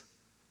gaze.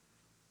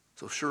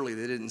 So surely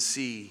they didn't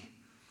see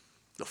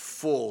the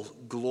full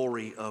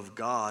glory of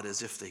God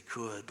as if they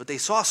could, but they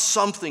saw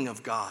something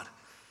of God,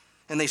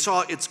 and they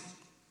saw its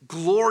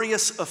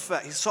glorious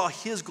effect. They saw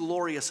his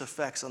glorious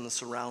effects on the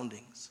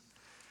surroundings.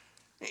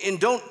 And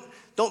don't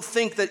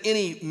think that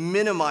any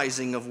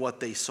minimizing of what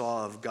they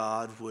saw of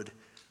God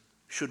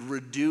should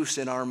reduce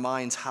in our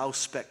minds how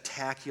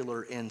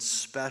spectacular and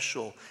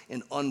special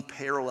and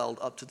unparalleled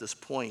up to this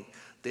point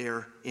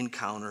their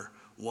encounter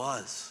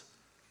was.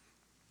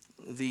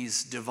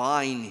 These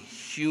divine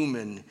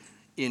human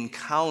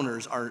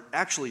encounters are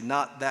actually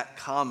not that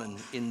common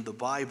in the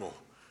Bible.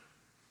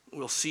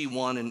 We'll see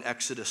one in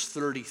Exodus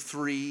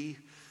 33.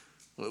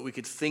 We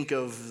could think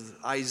of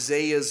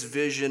Isaiah's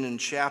vision in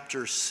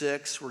chapter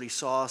 6, where he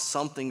saw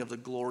something of the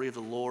glory of the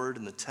Lord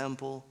in the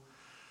temple.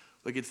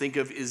 We could think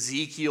of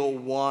Ezekiel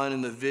 1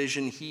 and the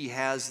vision he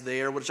has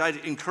there, which I'd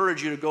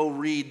encourage you to go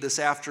read this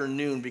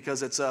afternoon,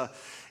 because it's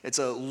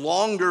a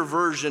longer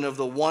version of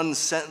the one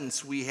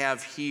sentence we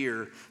have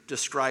here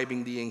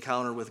describing the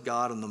encounter with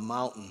God on the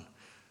mountain.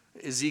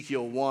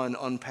 Ezekiel 1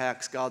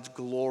 unpacks God's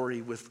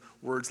glory with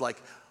words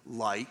like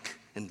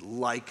and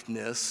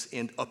likeness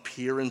and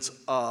appearance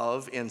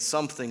of and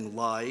something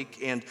like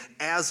and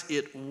as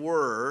it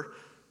were.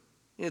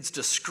 It's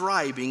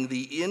describing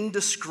the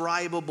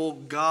indescribable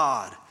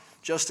God,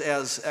 just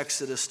as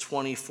Exodus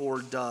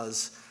 24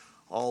 does,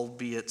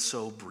 albeit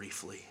so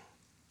briefly.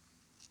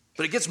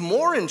 But it gets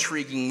more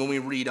intriguing when we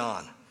read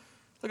on.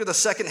 Look at the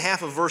second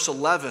half of verse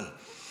 11.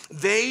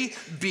 They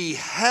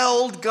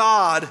beheld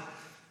God,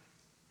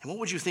 and what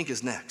would you think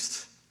is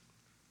next?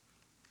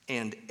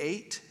 And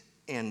ate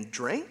and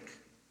drank?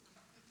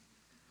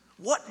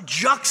 What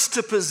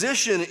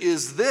juxtaposition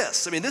is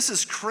this? I mean, this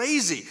is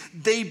crazy.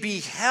 They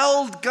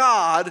beheld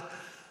God,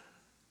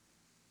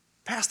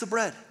 pass the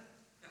bread.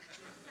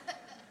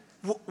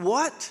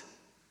 What?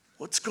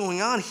 What's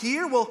going on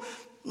here? Well,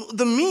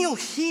 the meal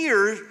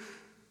here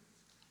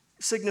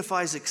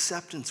signifies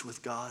acceptance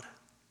with God,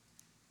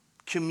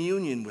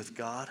 communion with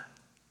God,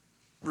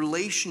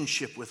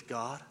 relationship with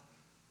God.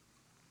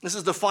 This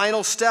is the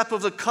final step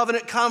of the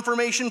covenant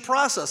confirmation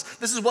process.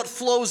 This is what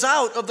flows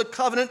out of the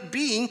covenant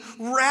being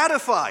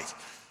ratified.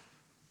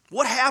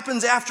 What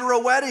happens after a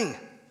wedding?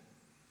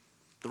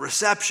 The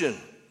reception.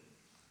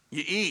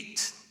 You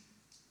eat.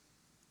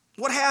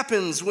 What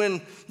happens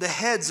when the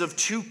heads of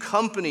two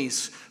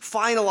companies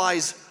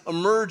finalize a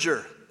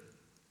merger?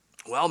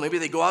 Well, maybe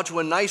they go out to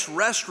a nice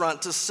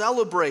restaurant to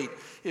celebrate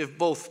if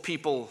both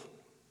people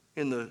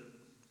in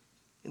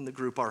the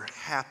group are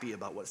happy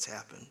about what's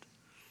happened.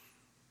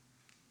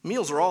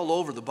 Meals are all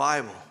over the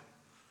Bible.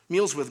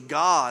 Meals with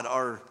God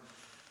are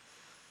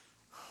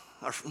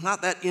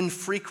not that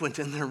infrequent,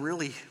 and they're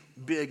really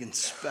big and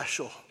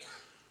special.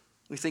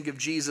 We think of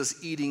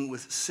Jesus eating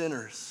with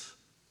sinners.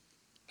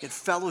 He had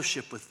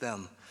fellowship with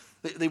them.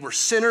 They were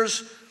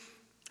sinners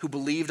who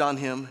believed on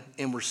him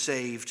and were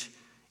saved,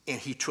 and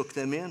he took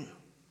them in.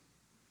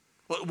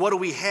 What do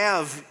we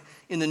have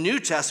in the New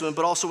Testament,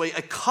 but also a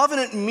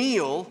covenant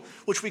meal,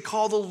 which we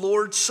call the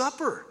Lord's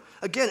Supper?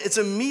 Again, it's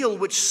a meal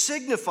which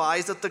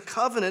signifies that the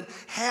covenant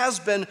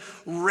has been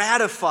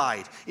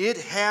ratified. It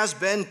has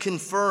been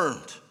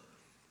confirmed.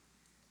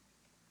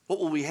 What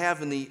will we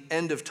have in the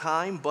end of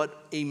time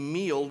but a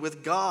meal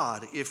with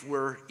God if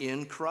we're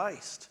in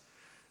Christ?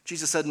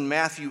 Jesus said in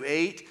Matthew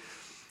 8,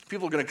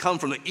 people are going to come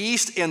from the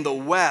east and the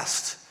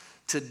west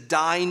to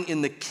dine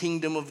in the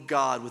kingdom of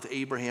God with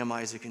Abraham,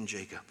 Isaac, and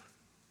Jacob.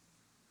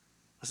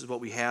 This is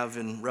what we have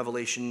in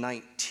Revelation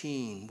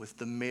 19 with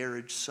the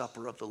marriage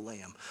supper of the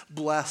Lamb.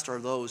 Blessed are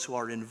those who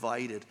are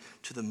invited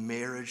to the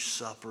marriage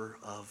supper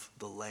of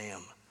the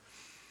Lamb.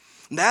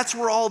 And that's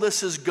where all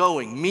this is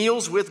going.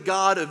 Meals with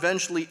God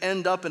eventually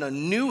end up in a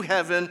new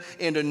heaven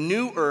and a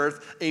new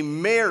earth, a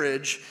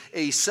marriage,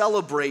 a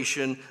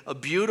celebration, a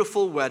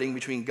beautiful wedding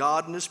between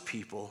God and his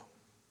people.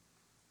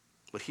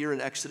 But here in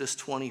Exodus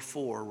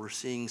 24, we're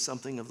seeing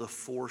something of the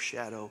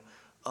foreshadow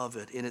of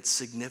it, and it's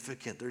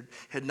significant. There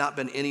had not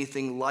been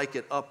anything like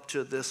it up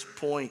to this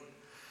point.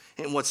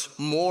 And what's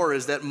more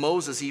is that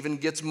Moses even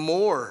gets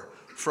more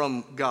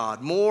from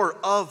God, more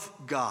of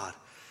God.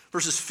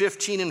 Verses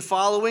 15 and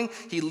following,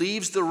 he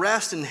leaves the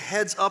rest and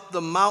heads up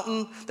the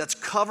mountain that's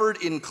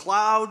covered in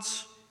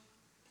clouds.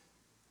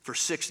 For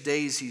 6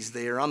 days he's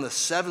there. On the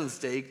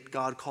seventh day,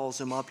 God calls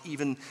him up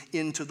even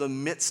into the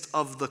midst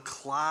of the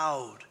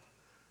cloud.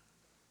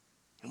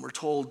 And we're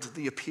told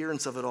the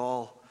appearance of it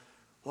all,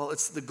 well,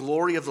 it's the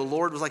glory of the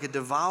Lord was like a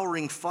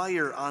devouring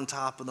fire on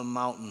top of the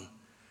mountain.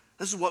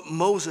 This is what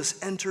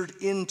Moses entered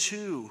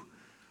into.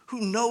 Who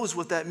knows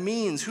what that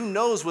means? Who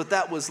knows what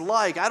that was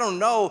like? I don't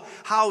know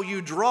how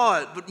you draw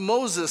it, but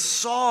Moses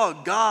saw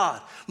God.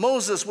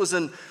 Moses was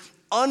an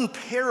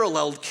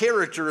unparalleled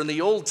character in the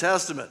Old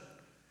Testament.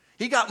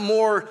 He got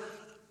more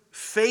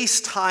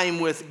face time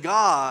with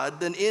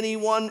God than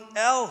anyone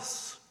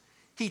else.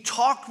 He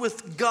talked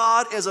with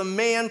God as a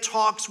man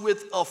talks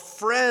with a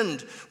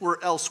friend,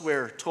 we're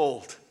elsewhere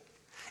told.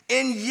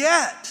 And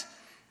yet,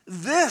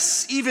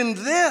 even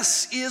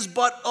this is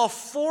but a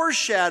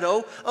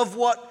foreshadow of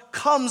what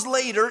comes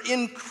later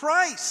in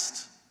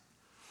Christ.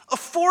 A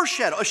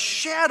foreshadow, a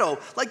shadow.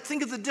 Like,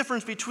 think of the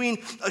difference between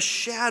a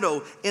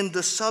shadow and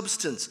the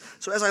substance.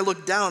 So as I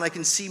look down, I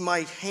can see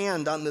my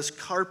hand on this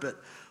carpet.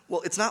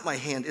 Well, it's not my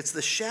hand, it's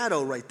the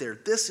shadow right there.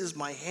 This is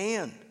my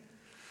hand.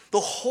 The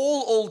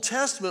whole Old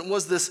Testament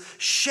was this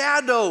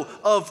shadow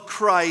of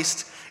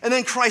Christ, and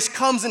then Christ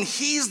comes and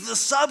he's the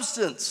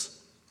substance.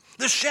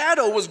 The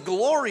shadow was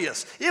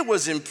glorious. It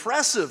was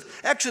impressive.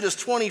 Exodus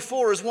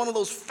 24 is one of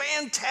those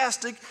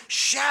fantastic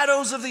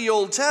shadows of the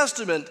Old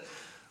Testament.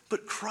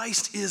 But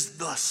Christ is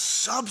the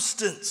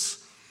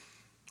substance.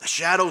 The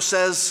shadow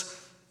says,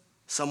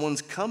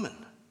 someone's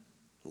coming.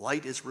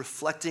 Light is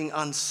reflecting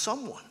on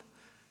someone.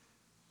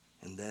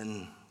 And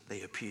then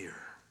they appear.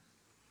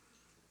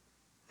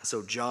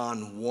 So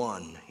John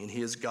 1, in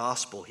his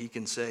gospel, he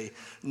can say,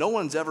 no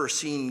one's ever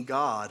seen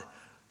God,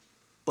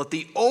 but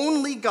the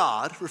only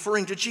God,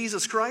 referring to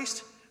Jesus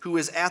Christ, who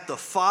is at the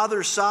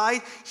Father's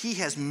side, he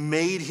has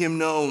made him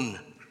known.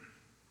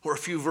 Or a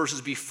few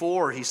verses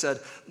before, he said,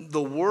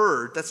 the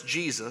Word, that's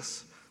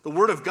Jesus, the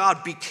Word of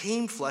God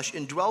became flesh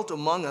and dwelt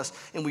among us,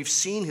 and we've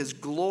seen his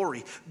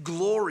glory,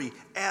 glory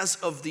as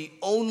of the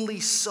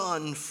only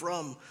Son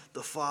from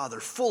the Father,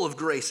 full of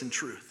grace and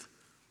truth.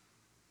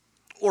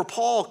 Or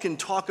Paul can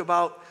talk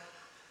about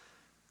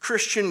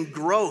Christian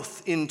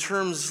growth in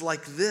terms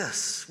like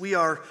this. We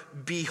are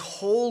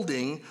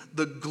beholding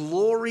the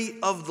glory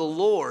of the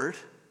Lord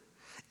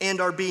and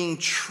are being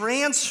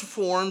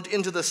transformed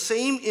into the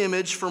same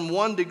image from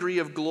one degree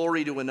of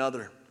glory to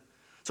another.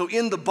 So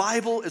in the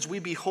Bible, as we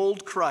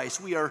behold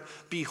Christ, we are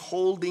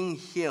beholding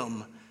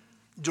him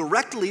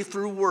directly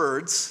through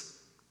words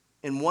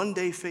and one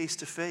day face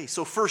to face.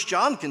 So 1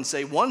 John can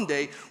say one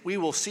day we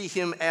will see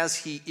him as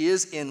he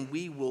is and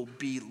we will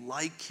be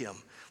like him.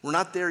 We're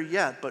not there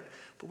yet, but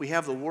we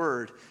have the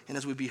Word, and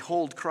as we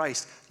behold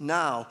Christ,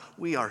 now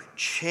we are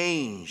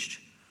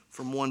changed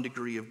from one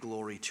degree of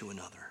glory to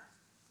another.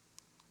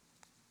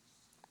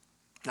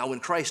 Now, when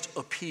Christ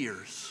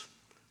appears,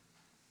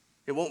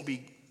 it won't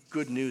be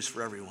good news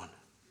for everyone.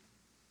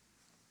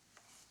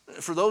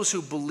 For those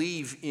who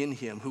believe in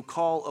him, who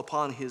call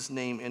upon his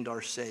name and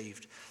are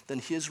saved, then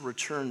his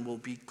return will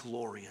be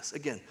glorious.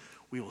 Again,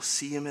 we will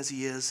see him as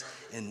he is,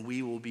 and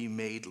we will be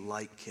made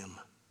like him,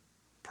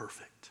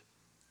 perfect.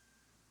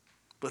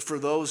 But for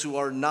those who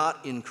are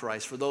not in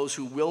Christ, for those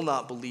who will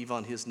not believe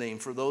on his name,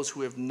 for those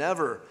who have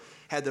never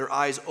had their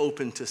eyes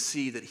open to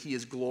see that he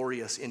is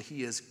glorious and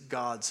he is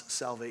God's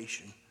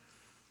salvation,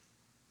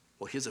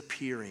 well, his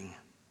appearing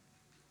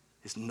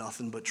is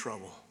nothing but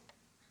trouble.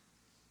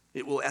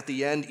 It will at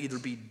the end either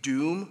be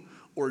doom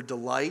or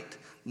delight,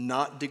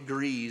 not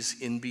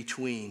degrees in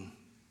between.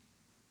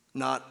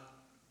 Not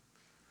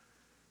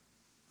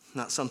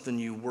something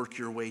you work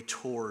your way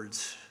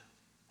towards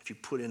if you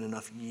put in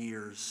enough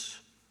years.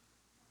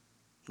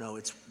 No,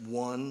 it's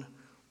one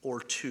or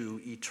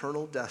two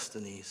eternal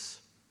destinies.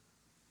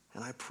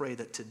 And I pray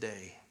that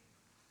today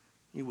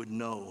you would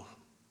know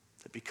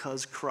that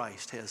because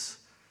Christ has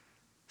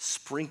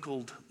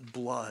sprinkled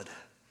blood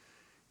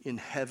in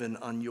heaven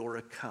on your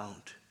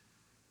account,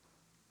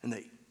 and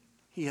that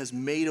he has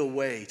made a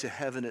way to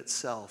heaven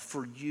itself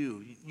for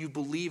you, you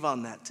believe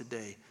on that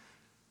today,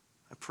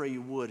 I pray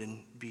you would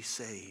and be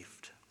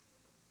saved.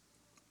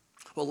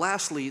 Well,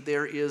 lastly,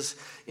 there is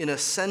an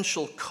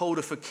essential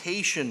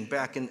codification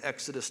back in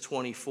Exodus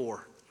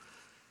 24.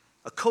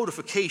 A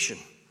codification.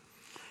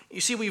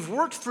 You see, we've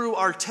worked through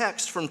our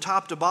text from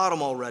top to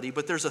bottom already,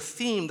 but there's a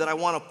theme that I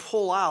want to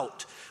pull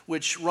out,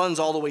 which runs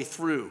all the way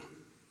through.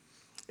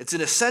 It's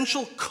an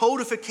essential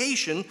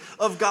codification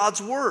of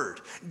God's Word.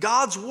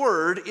 God's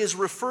Word is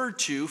referred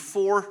to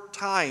 4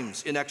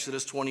 times in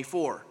Exodus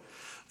 24.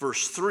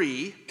 Verse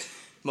 3,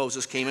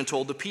 Moses came and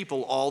told the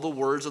people all the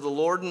words of the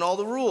Lord and all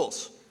the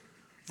rules.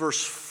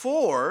 Verse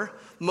 4,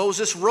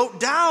 Moses wrote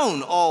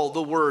down all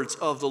the words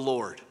of the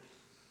Lord.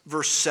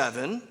 Verse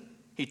 7,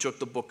 he took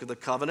the book of the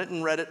covenant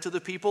and read it to the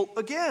people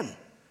again.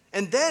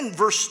 And then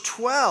verse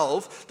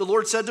 12, the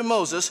Lord said to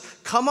Moses,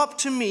 "Come up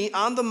to me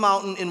on the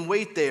mountain and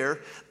wait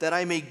there, that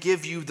I may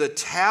give you the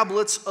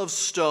tablets of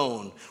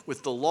stone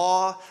with the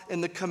law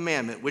and the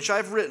commandment, which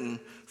I've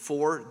written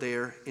for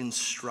their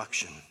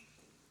instruction."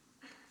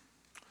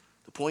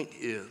 The point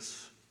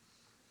is,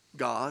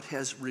 God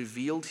has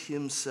revealed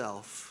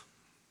himself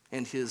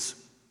and his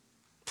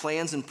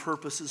plans and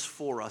purposes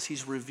for us.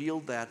 He's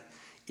revealed that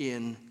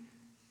in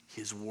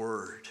his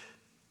word.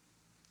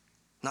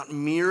 Not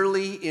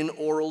merely in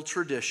oral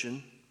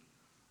tradition,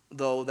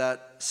 though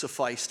that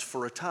sufficed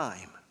for a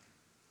time.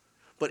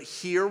 But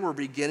here we're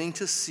beginning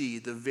to see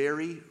the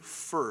very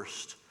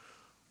first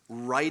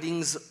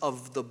writings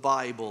of the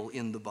Bible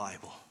in the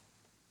Bible.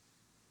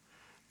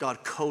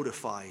 God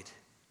codified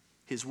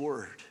his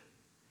word.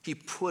 He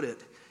put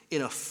it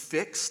in a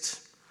fixed,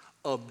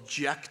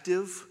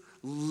 objective,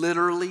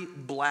 literally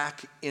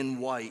black and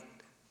white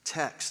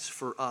text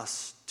for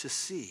us to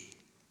see.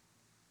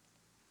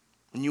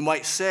 And you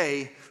might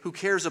say, who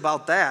cares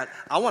about that?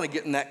 I want to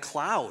get in that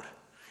cloud.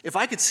 If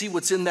I could see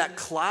what's in that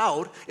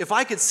cloud, if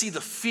I could see the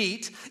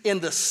feet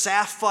in the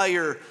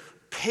sapphire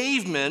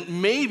pavement,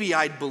 maybe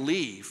I'd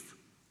believe.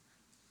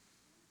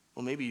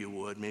 Well, maybe you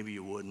would, maybe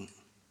you wouldn't.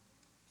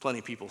 Plenty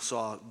of people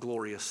saw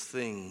glorious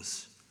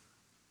things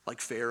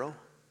like Pharaoh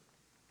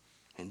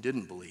and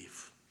didn't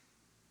believe.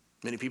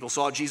 Many people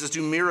saw Jesus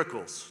do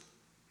miracles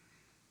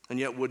and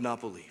yet would not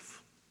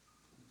believe.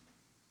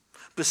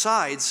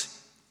 Besides,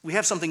 we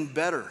have something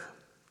better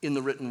in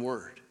the written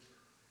word.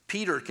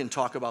 Peter can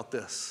talk about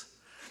this,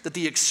 that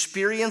the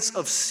experience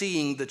of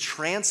seeing the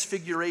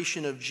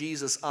transfiguration of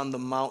Jesus on the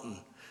mountain,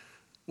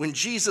 when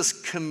Jesus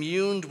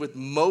communed with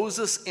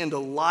Moses and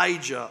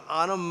Elijah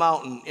on a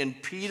mountain,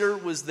 and Peter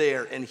was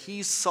there, and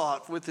he saw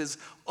it with his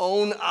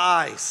own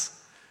eyes,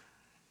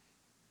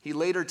 he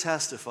later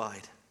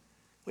testified,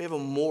 we have a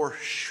more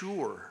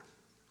sure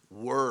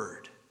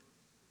word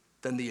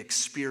than the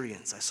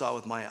experience I saw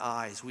with my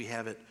eyes. We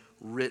have it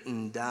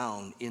written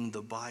down in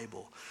the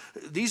Bible.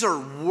 These are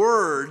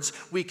words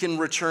we can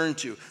return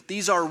to.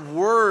 These are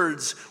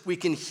words we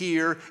can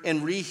hear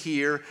and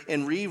rehear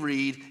and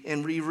reread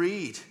and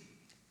reread.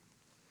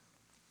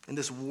 And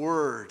this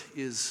word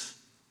is,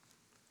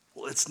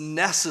 well, it's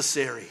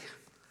necessary.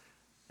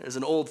 There's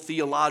an old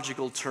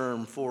theological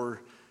term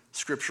for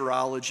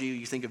scripturology.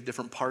 You think of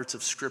different parts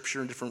of Scripture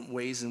and different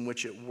ways in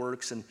which it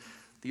works. And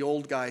the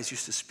old guys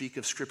used to speak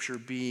of Scripture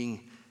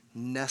being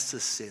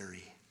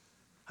necessary.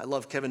 I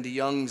love Kevin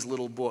DeYoung's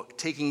little book,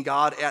 Taking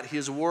God at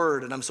His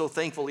Word, and I'm so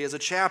thankful he has a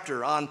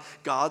chapter on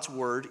God's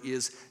Word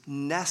is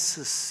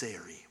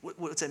necessary. What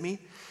does that mean?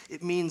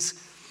 It means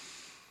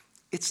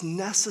it's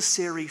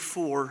necessary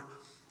for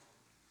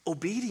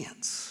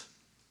obedience.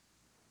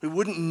 We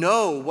wouldn't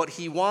know what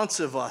he wants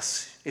of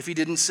us if he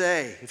didn't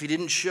say, if he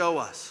didn't show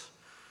us.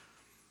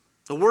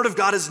 The Word of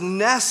God is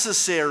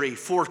necessary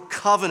for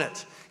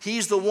covenant.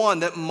 He's the one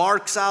that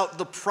marks out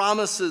the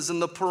promises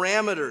and the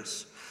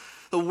parameters.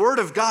 The Word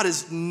of God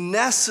is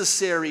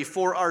necessary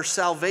for our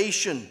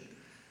salvation.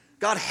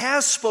 God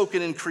has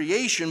spoken in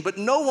creation, but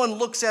no one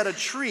looks at a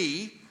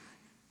tree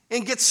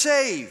and gets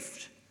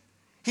saved.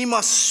 He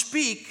must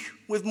speak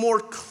with more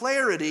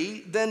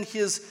clarity than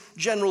his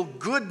general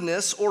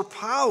goodness or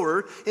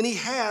power, and he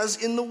has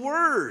in the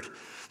Word.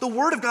 The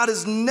Word of God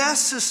is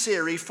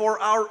necessary for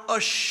our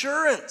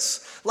assurance,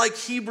 like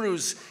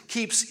Hebrews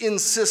keeps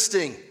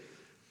insisting.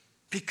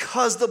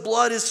 Because the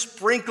blood is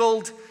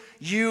sprinkled,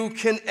 you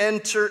can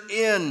enter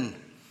in.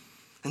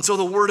 And so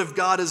the Word of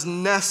God is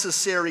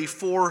necessary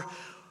for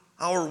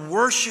our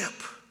worship.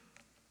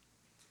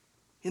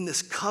 In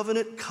this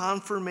covenant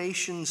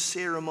confirmation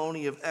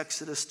ceremony of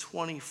Exodus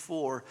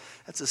 24,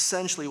 that's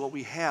essentially what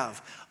we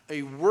have,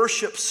 a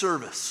worship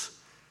service.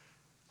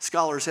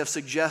 Scholars have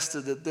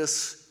suggested that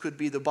this could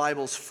be the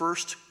Bible's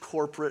first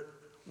corporate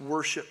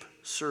worship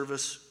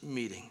service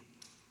meeting.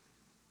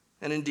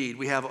 And indeed,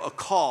 we have a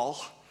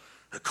call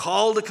to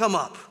come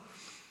up,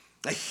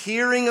 a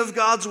hearing of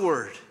God's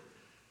word,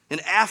 an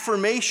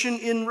affirmation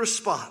in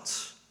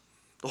response.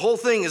 The whole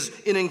thing is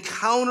an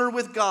encounter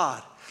with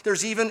God.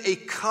 There's even a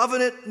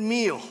covenant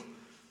meal.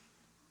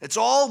 It's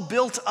all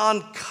built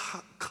on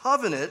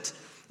covenant,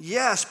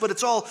 yes, but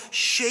it's all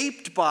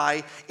shaped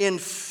by and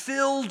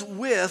filled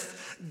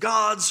with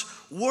God's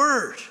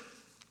word.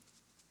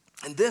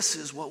 And this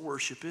is what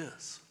worship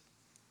is.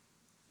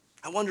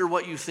 I wonder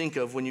what you think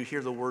of when you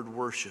hear the word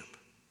worship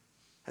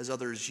as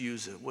others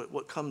use it.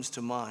 What comes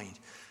to mind?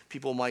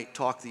 People might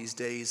talk these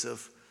days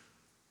of,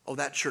 oh,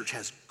 that church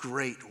has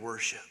great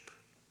worship.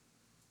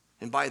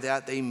 And by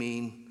that they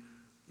mean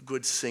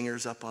good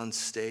singers up on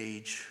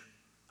stage,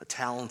 a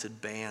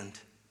talented band,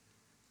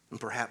 and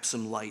perhaps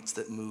some lights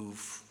that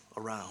move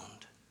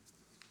around.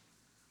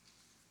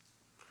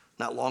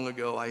 Not long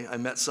ago, I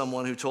met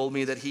someone who told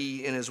me that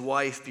he and his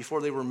wife,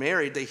 before they were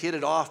married, they hit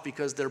it off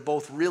because they're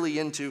both really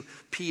into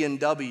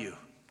P&W. I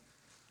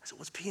said,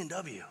 what's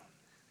P&W?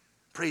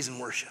 Praise and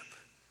worship.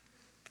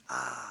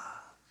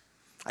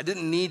 I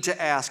didn't need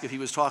to ask if he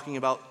was talking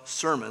about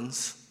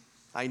sermons.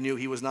 I knew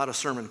he was not a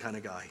sermon kind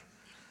of guy.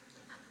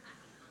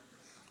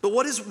 But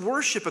what is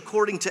worship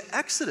according to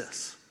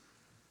Exodus?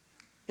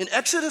 In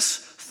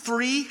Exodus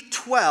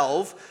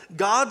 3:12,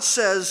 God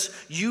says,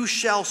 you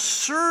shall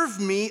serve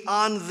me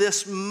on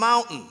this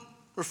mountain,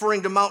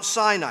 referring to Mount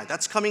Sinai.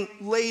 That's coming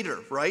later,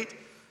 right?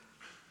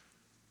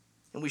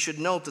 And we should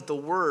note that the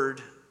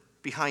word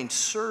behind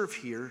serve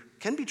here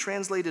can be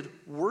translated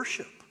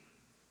worship,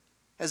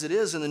 as it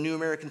is in the New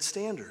American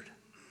Standard.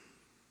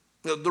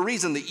 The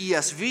reason the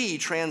ESV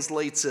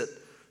translates it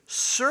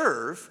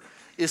serve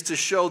is to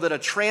show that a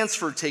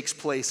transfer takes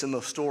place in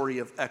the story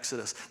of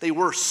Exodus. They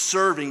were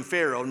serving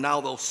Pharaoh, now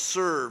they'll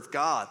serve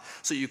God.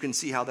 So you can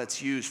see how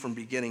that's used from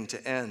beginning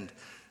to end.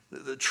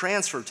 The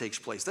transfer takes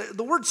place.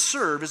 The word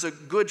serve is a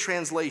good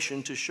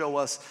translation to show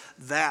us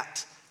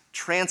that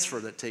transfer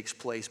that takes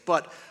place,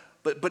 but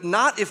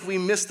not if we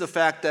miss the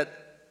fact that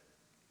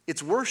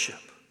it's worship.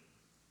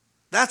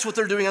 That's what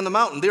they're doing on the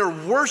mountain. They're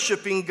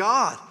worshiping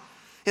God.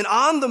 And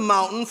on the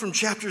mountain, from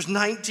chapters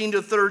 19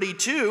 to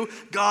 32,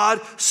 God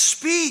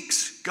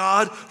speaks,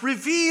 God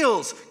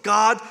reveals,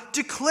 God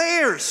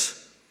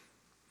declares.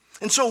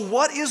 And so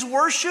what is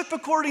worship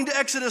according to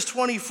Exodus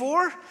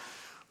 24?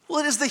 Well,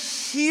 it is the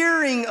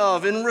hearing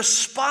of and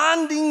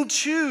responding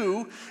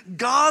to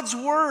God's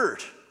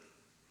word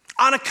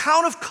on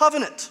account of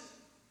covenant,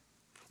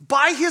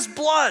 by his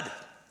blood,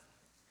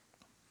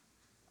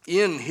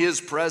 in his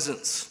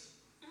presence.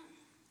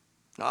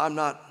 Now, I'm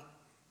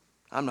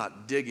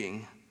not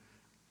digging,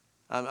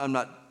 I'm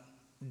not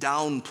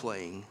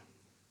downplaying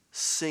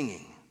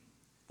singing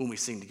when we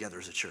sing together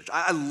as a church.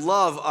 I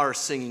love our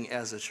singing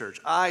as a church.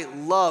 I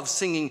love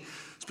singing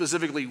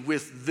specifically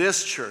with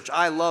this church.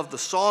 I love the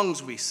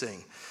songs we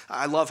sing.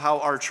 I love how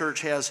our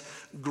church has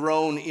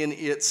grown in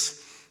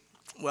its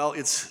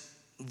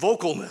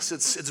vocalness,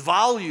 its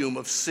volume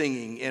of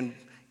singing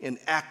and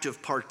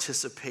active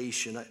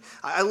participation.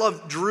 I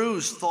love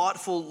Drew's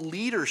thoughtful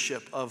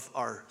leadership of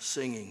our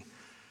singing.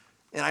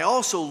 And I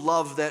also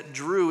love that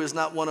Drew is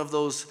not one of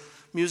those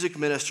music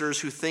ministers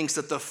who thinks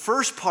that the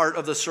first part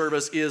of the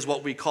service is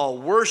what we call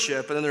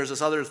worship, and then there's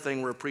this other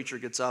thing where a preacher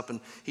gets up and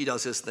he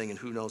does his thing, and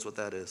who knows what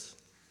that is.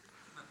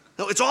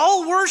 No, it's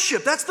all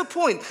worship. That's the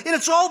point. And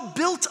it's all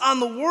built on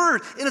the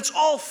Word, and it's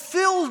all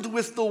filled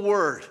with the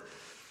Word.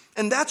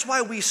 And that's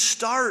why we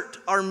start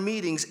our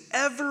meetings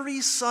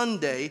every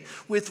Sunday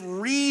with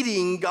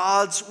reading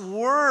God's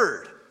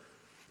Word.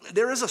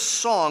 There is a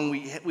song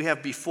we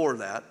have before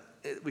that.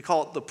 We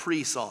call it the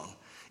pre-song.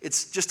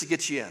 It's just to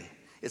get you in.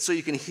 It's so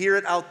you can hear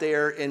it out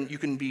there and you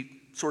can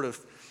be sort of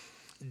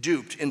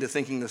duped into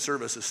thinking the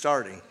service is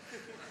starting.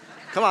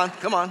 Come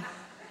on.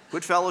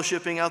 Quit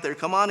fellowshipping out there.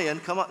 Come on in.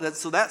 Come on.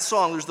 So that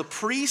song, there's the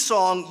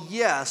pre-song,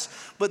 yes.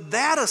 But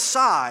that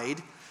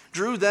aside,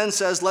 Drew then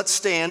says, let's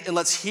stand and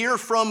let's hear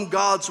from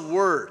God's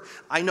word.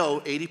 I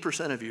know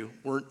 80% of you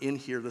weren't in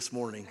here this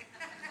morning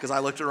because I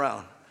looked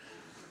around.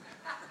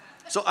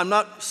 So I'm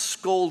not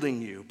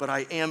scolding you, but I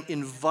am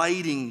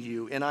inviting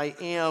you and I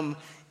am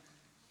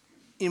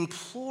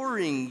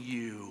imploring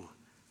you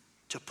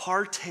to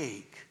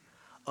partake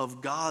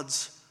of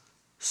God's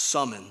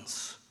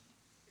summons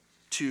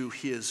to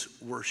his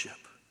worship.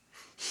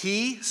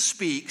 He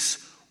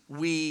speaks,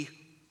 we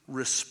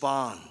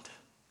respond.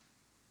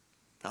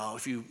 Now,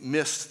 if you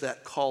missed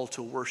that call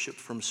to worship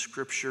from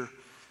Scripture,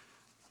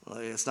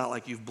 it's not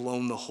like you've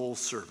blown the whole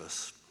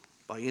service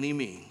by any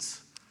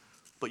means.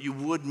 But you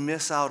would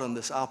miss out on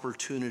this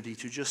opportunity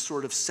to just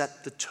sort of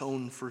set the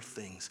tone for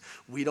things.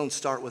 We don't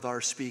start with our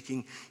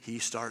speaking. He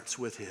starts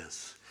with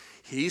his.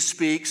 He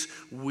speaks,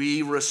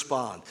 we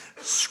respond.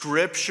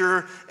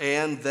 Scripture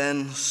and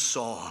then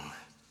song.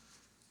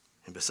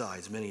 And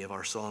besides, many of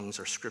our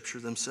songs are Scripture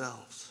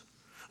themselves.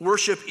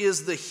 Worship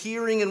is the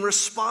hearing and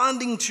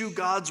responding to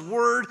God's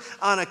word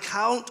on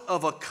account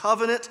of a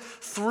covenant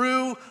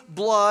through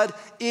blood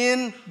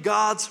in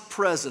God's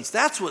presence.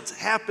 That's what's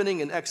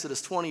happening in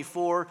Exodus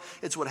 24.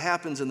 It's what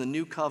happens in the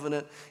new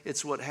covenant.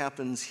 It's what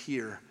happens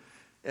here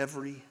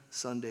every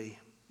Sunday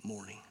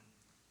morning.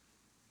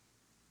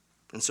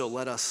 And so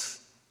let us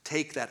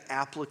take that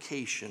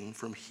application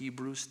from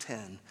Hebrews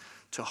 10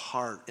 to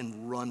heart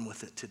and run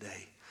with it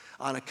today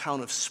on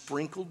account of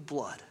sprinkled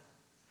blood.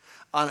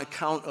 On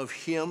account of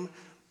him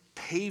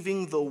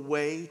paving the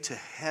way to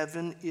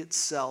heaven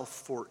itself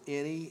for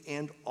any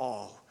and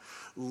all,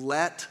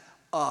 let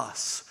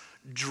us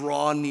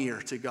draw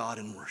near to God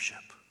in worship.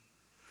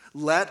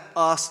 Let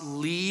us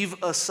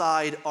leave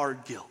aside our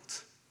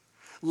guilt.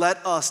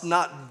 Let us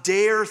not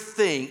dare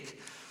think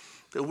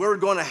that we're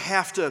going to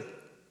have to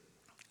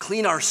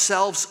clean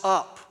ourselves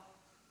up.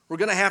 We're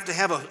going to have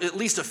at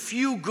least a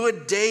few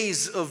good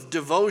days of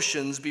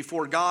devotions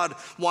before God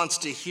wants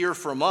to hear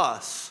from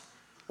us.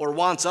 or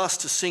wants us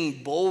to sing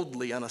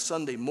boldly on a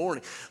Sunday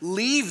morning.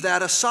 Leave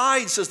that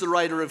aside, says the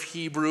writer of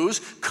Hebrews.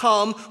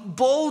 Come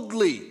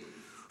boldly.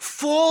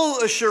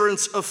 Full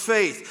assurance of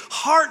faith.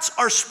 Hearts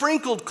are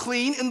sprinkled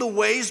clean in the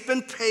ways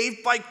been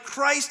paved by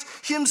Christ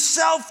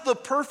himself, the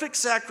perfect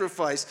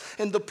sacrifice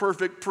and the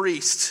perfect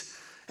priest.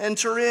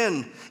 Enter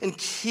in and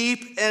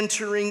keep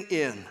entering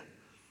in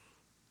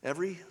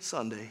every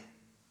Sunday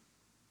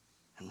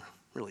and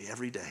really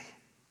every day,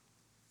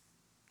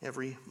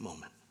 every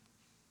moment.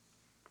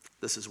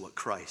 This is what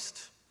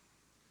Christ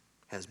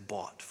has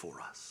bought for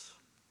us.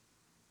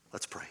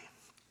 Let's pray.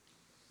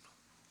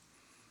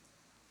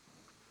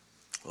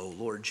 Oh,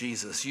 Lord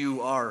Jesus,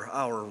 you are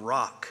our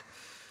rock,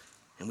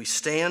 and we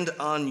stand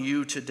on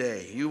you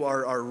today. You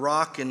are our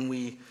rock, and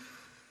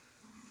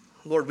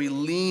Lord, we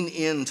lean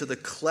into the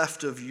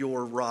cleft of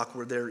your rock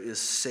where there is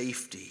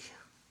safety,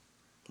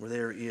 where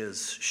there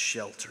is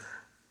shelter.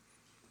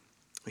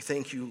 We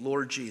thank you,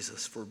 Lord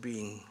Jesus, for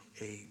being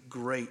a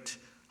great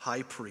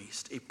high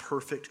priest, a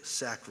perfect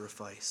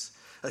sacrifice,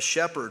 a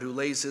shepherd who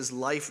lays his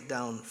life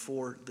down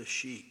for the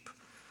sheep.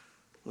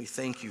 We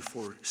thank you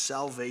for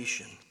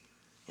salvation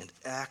and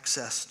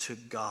access to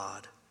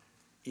God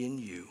in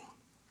you.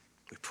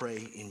 We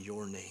pray in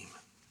your name.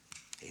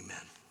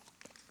 Amen.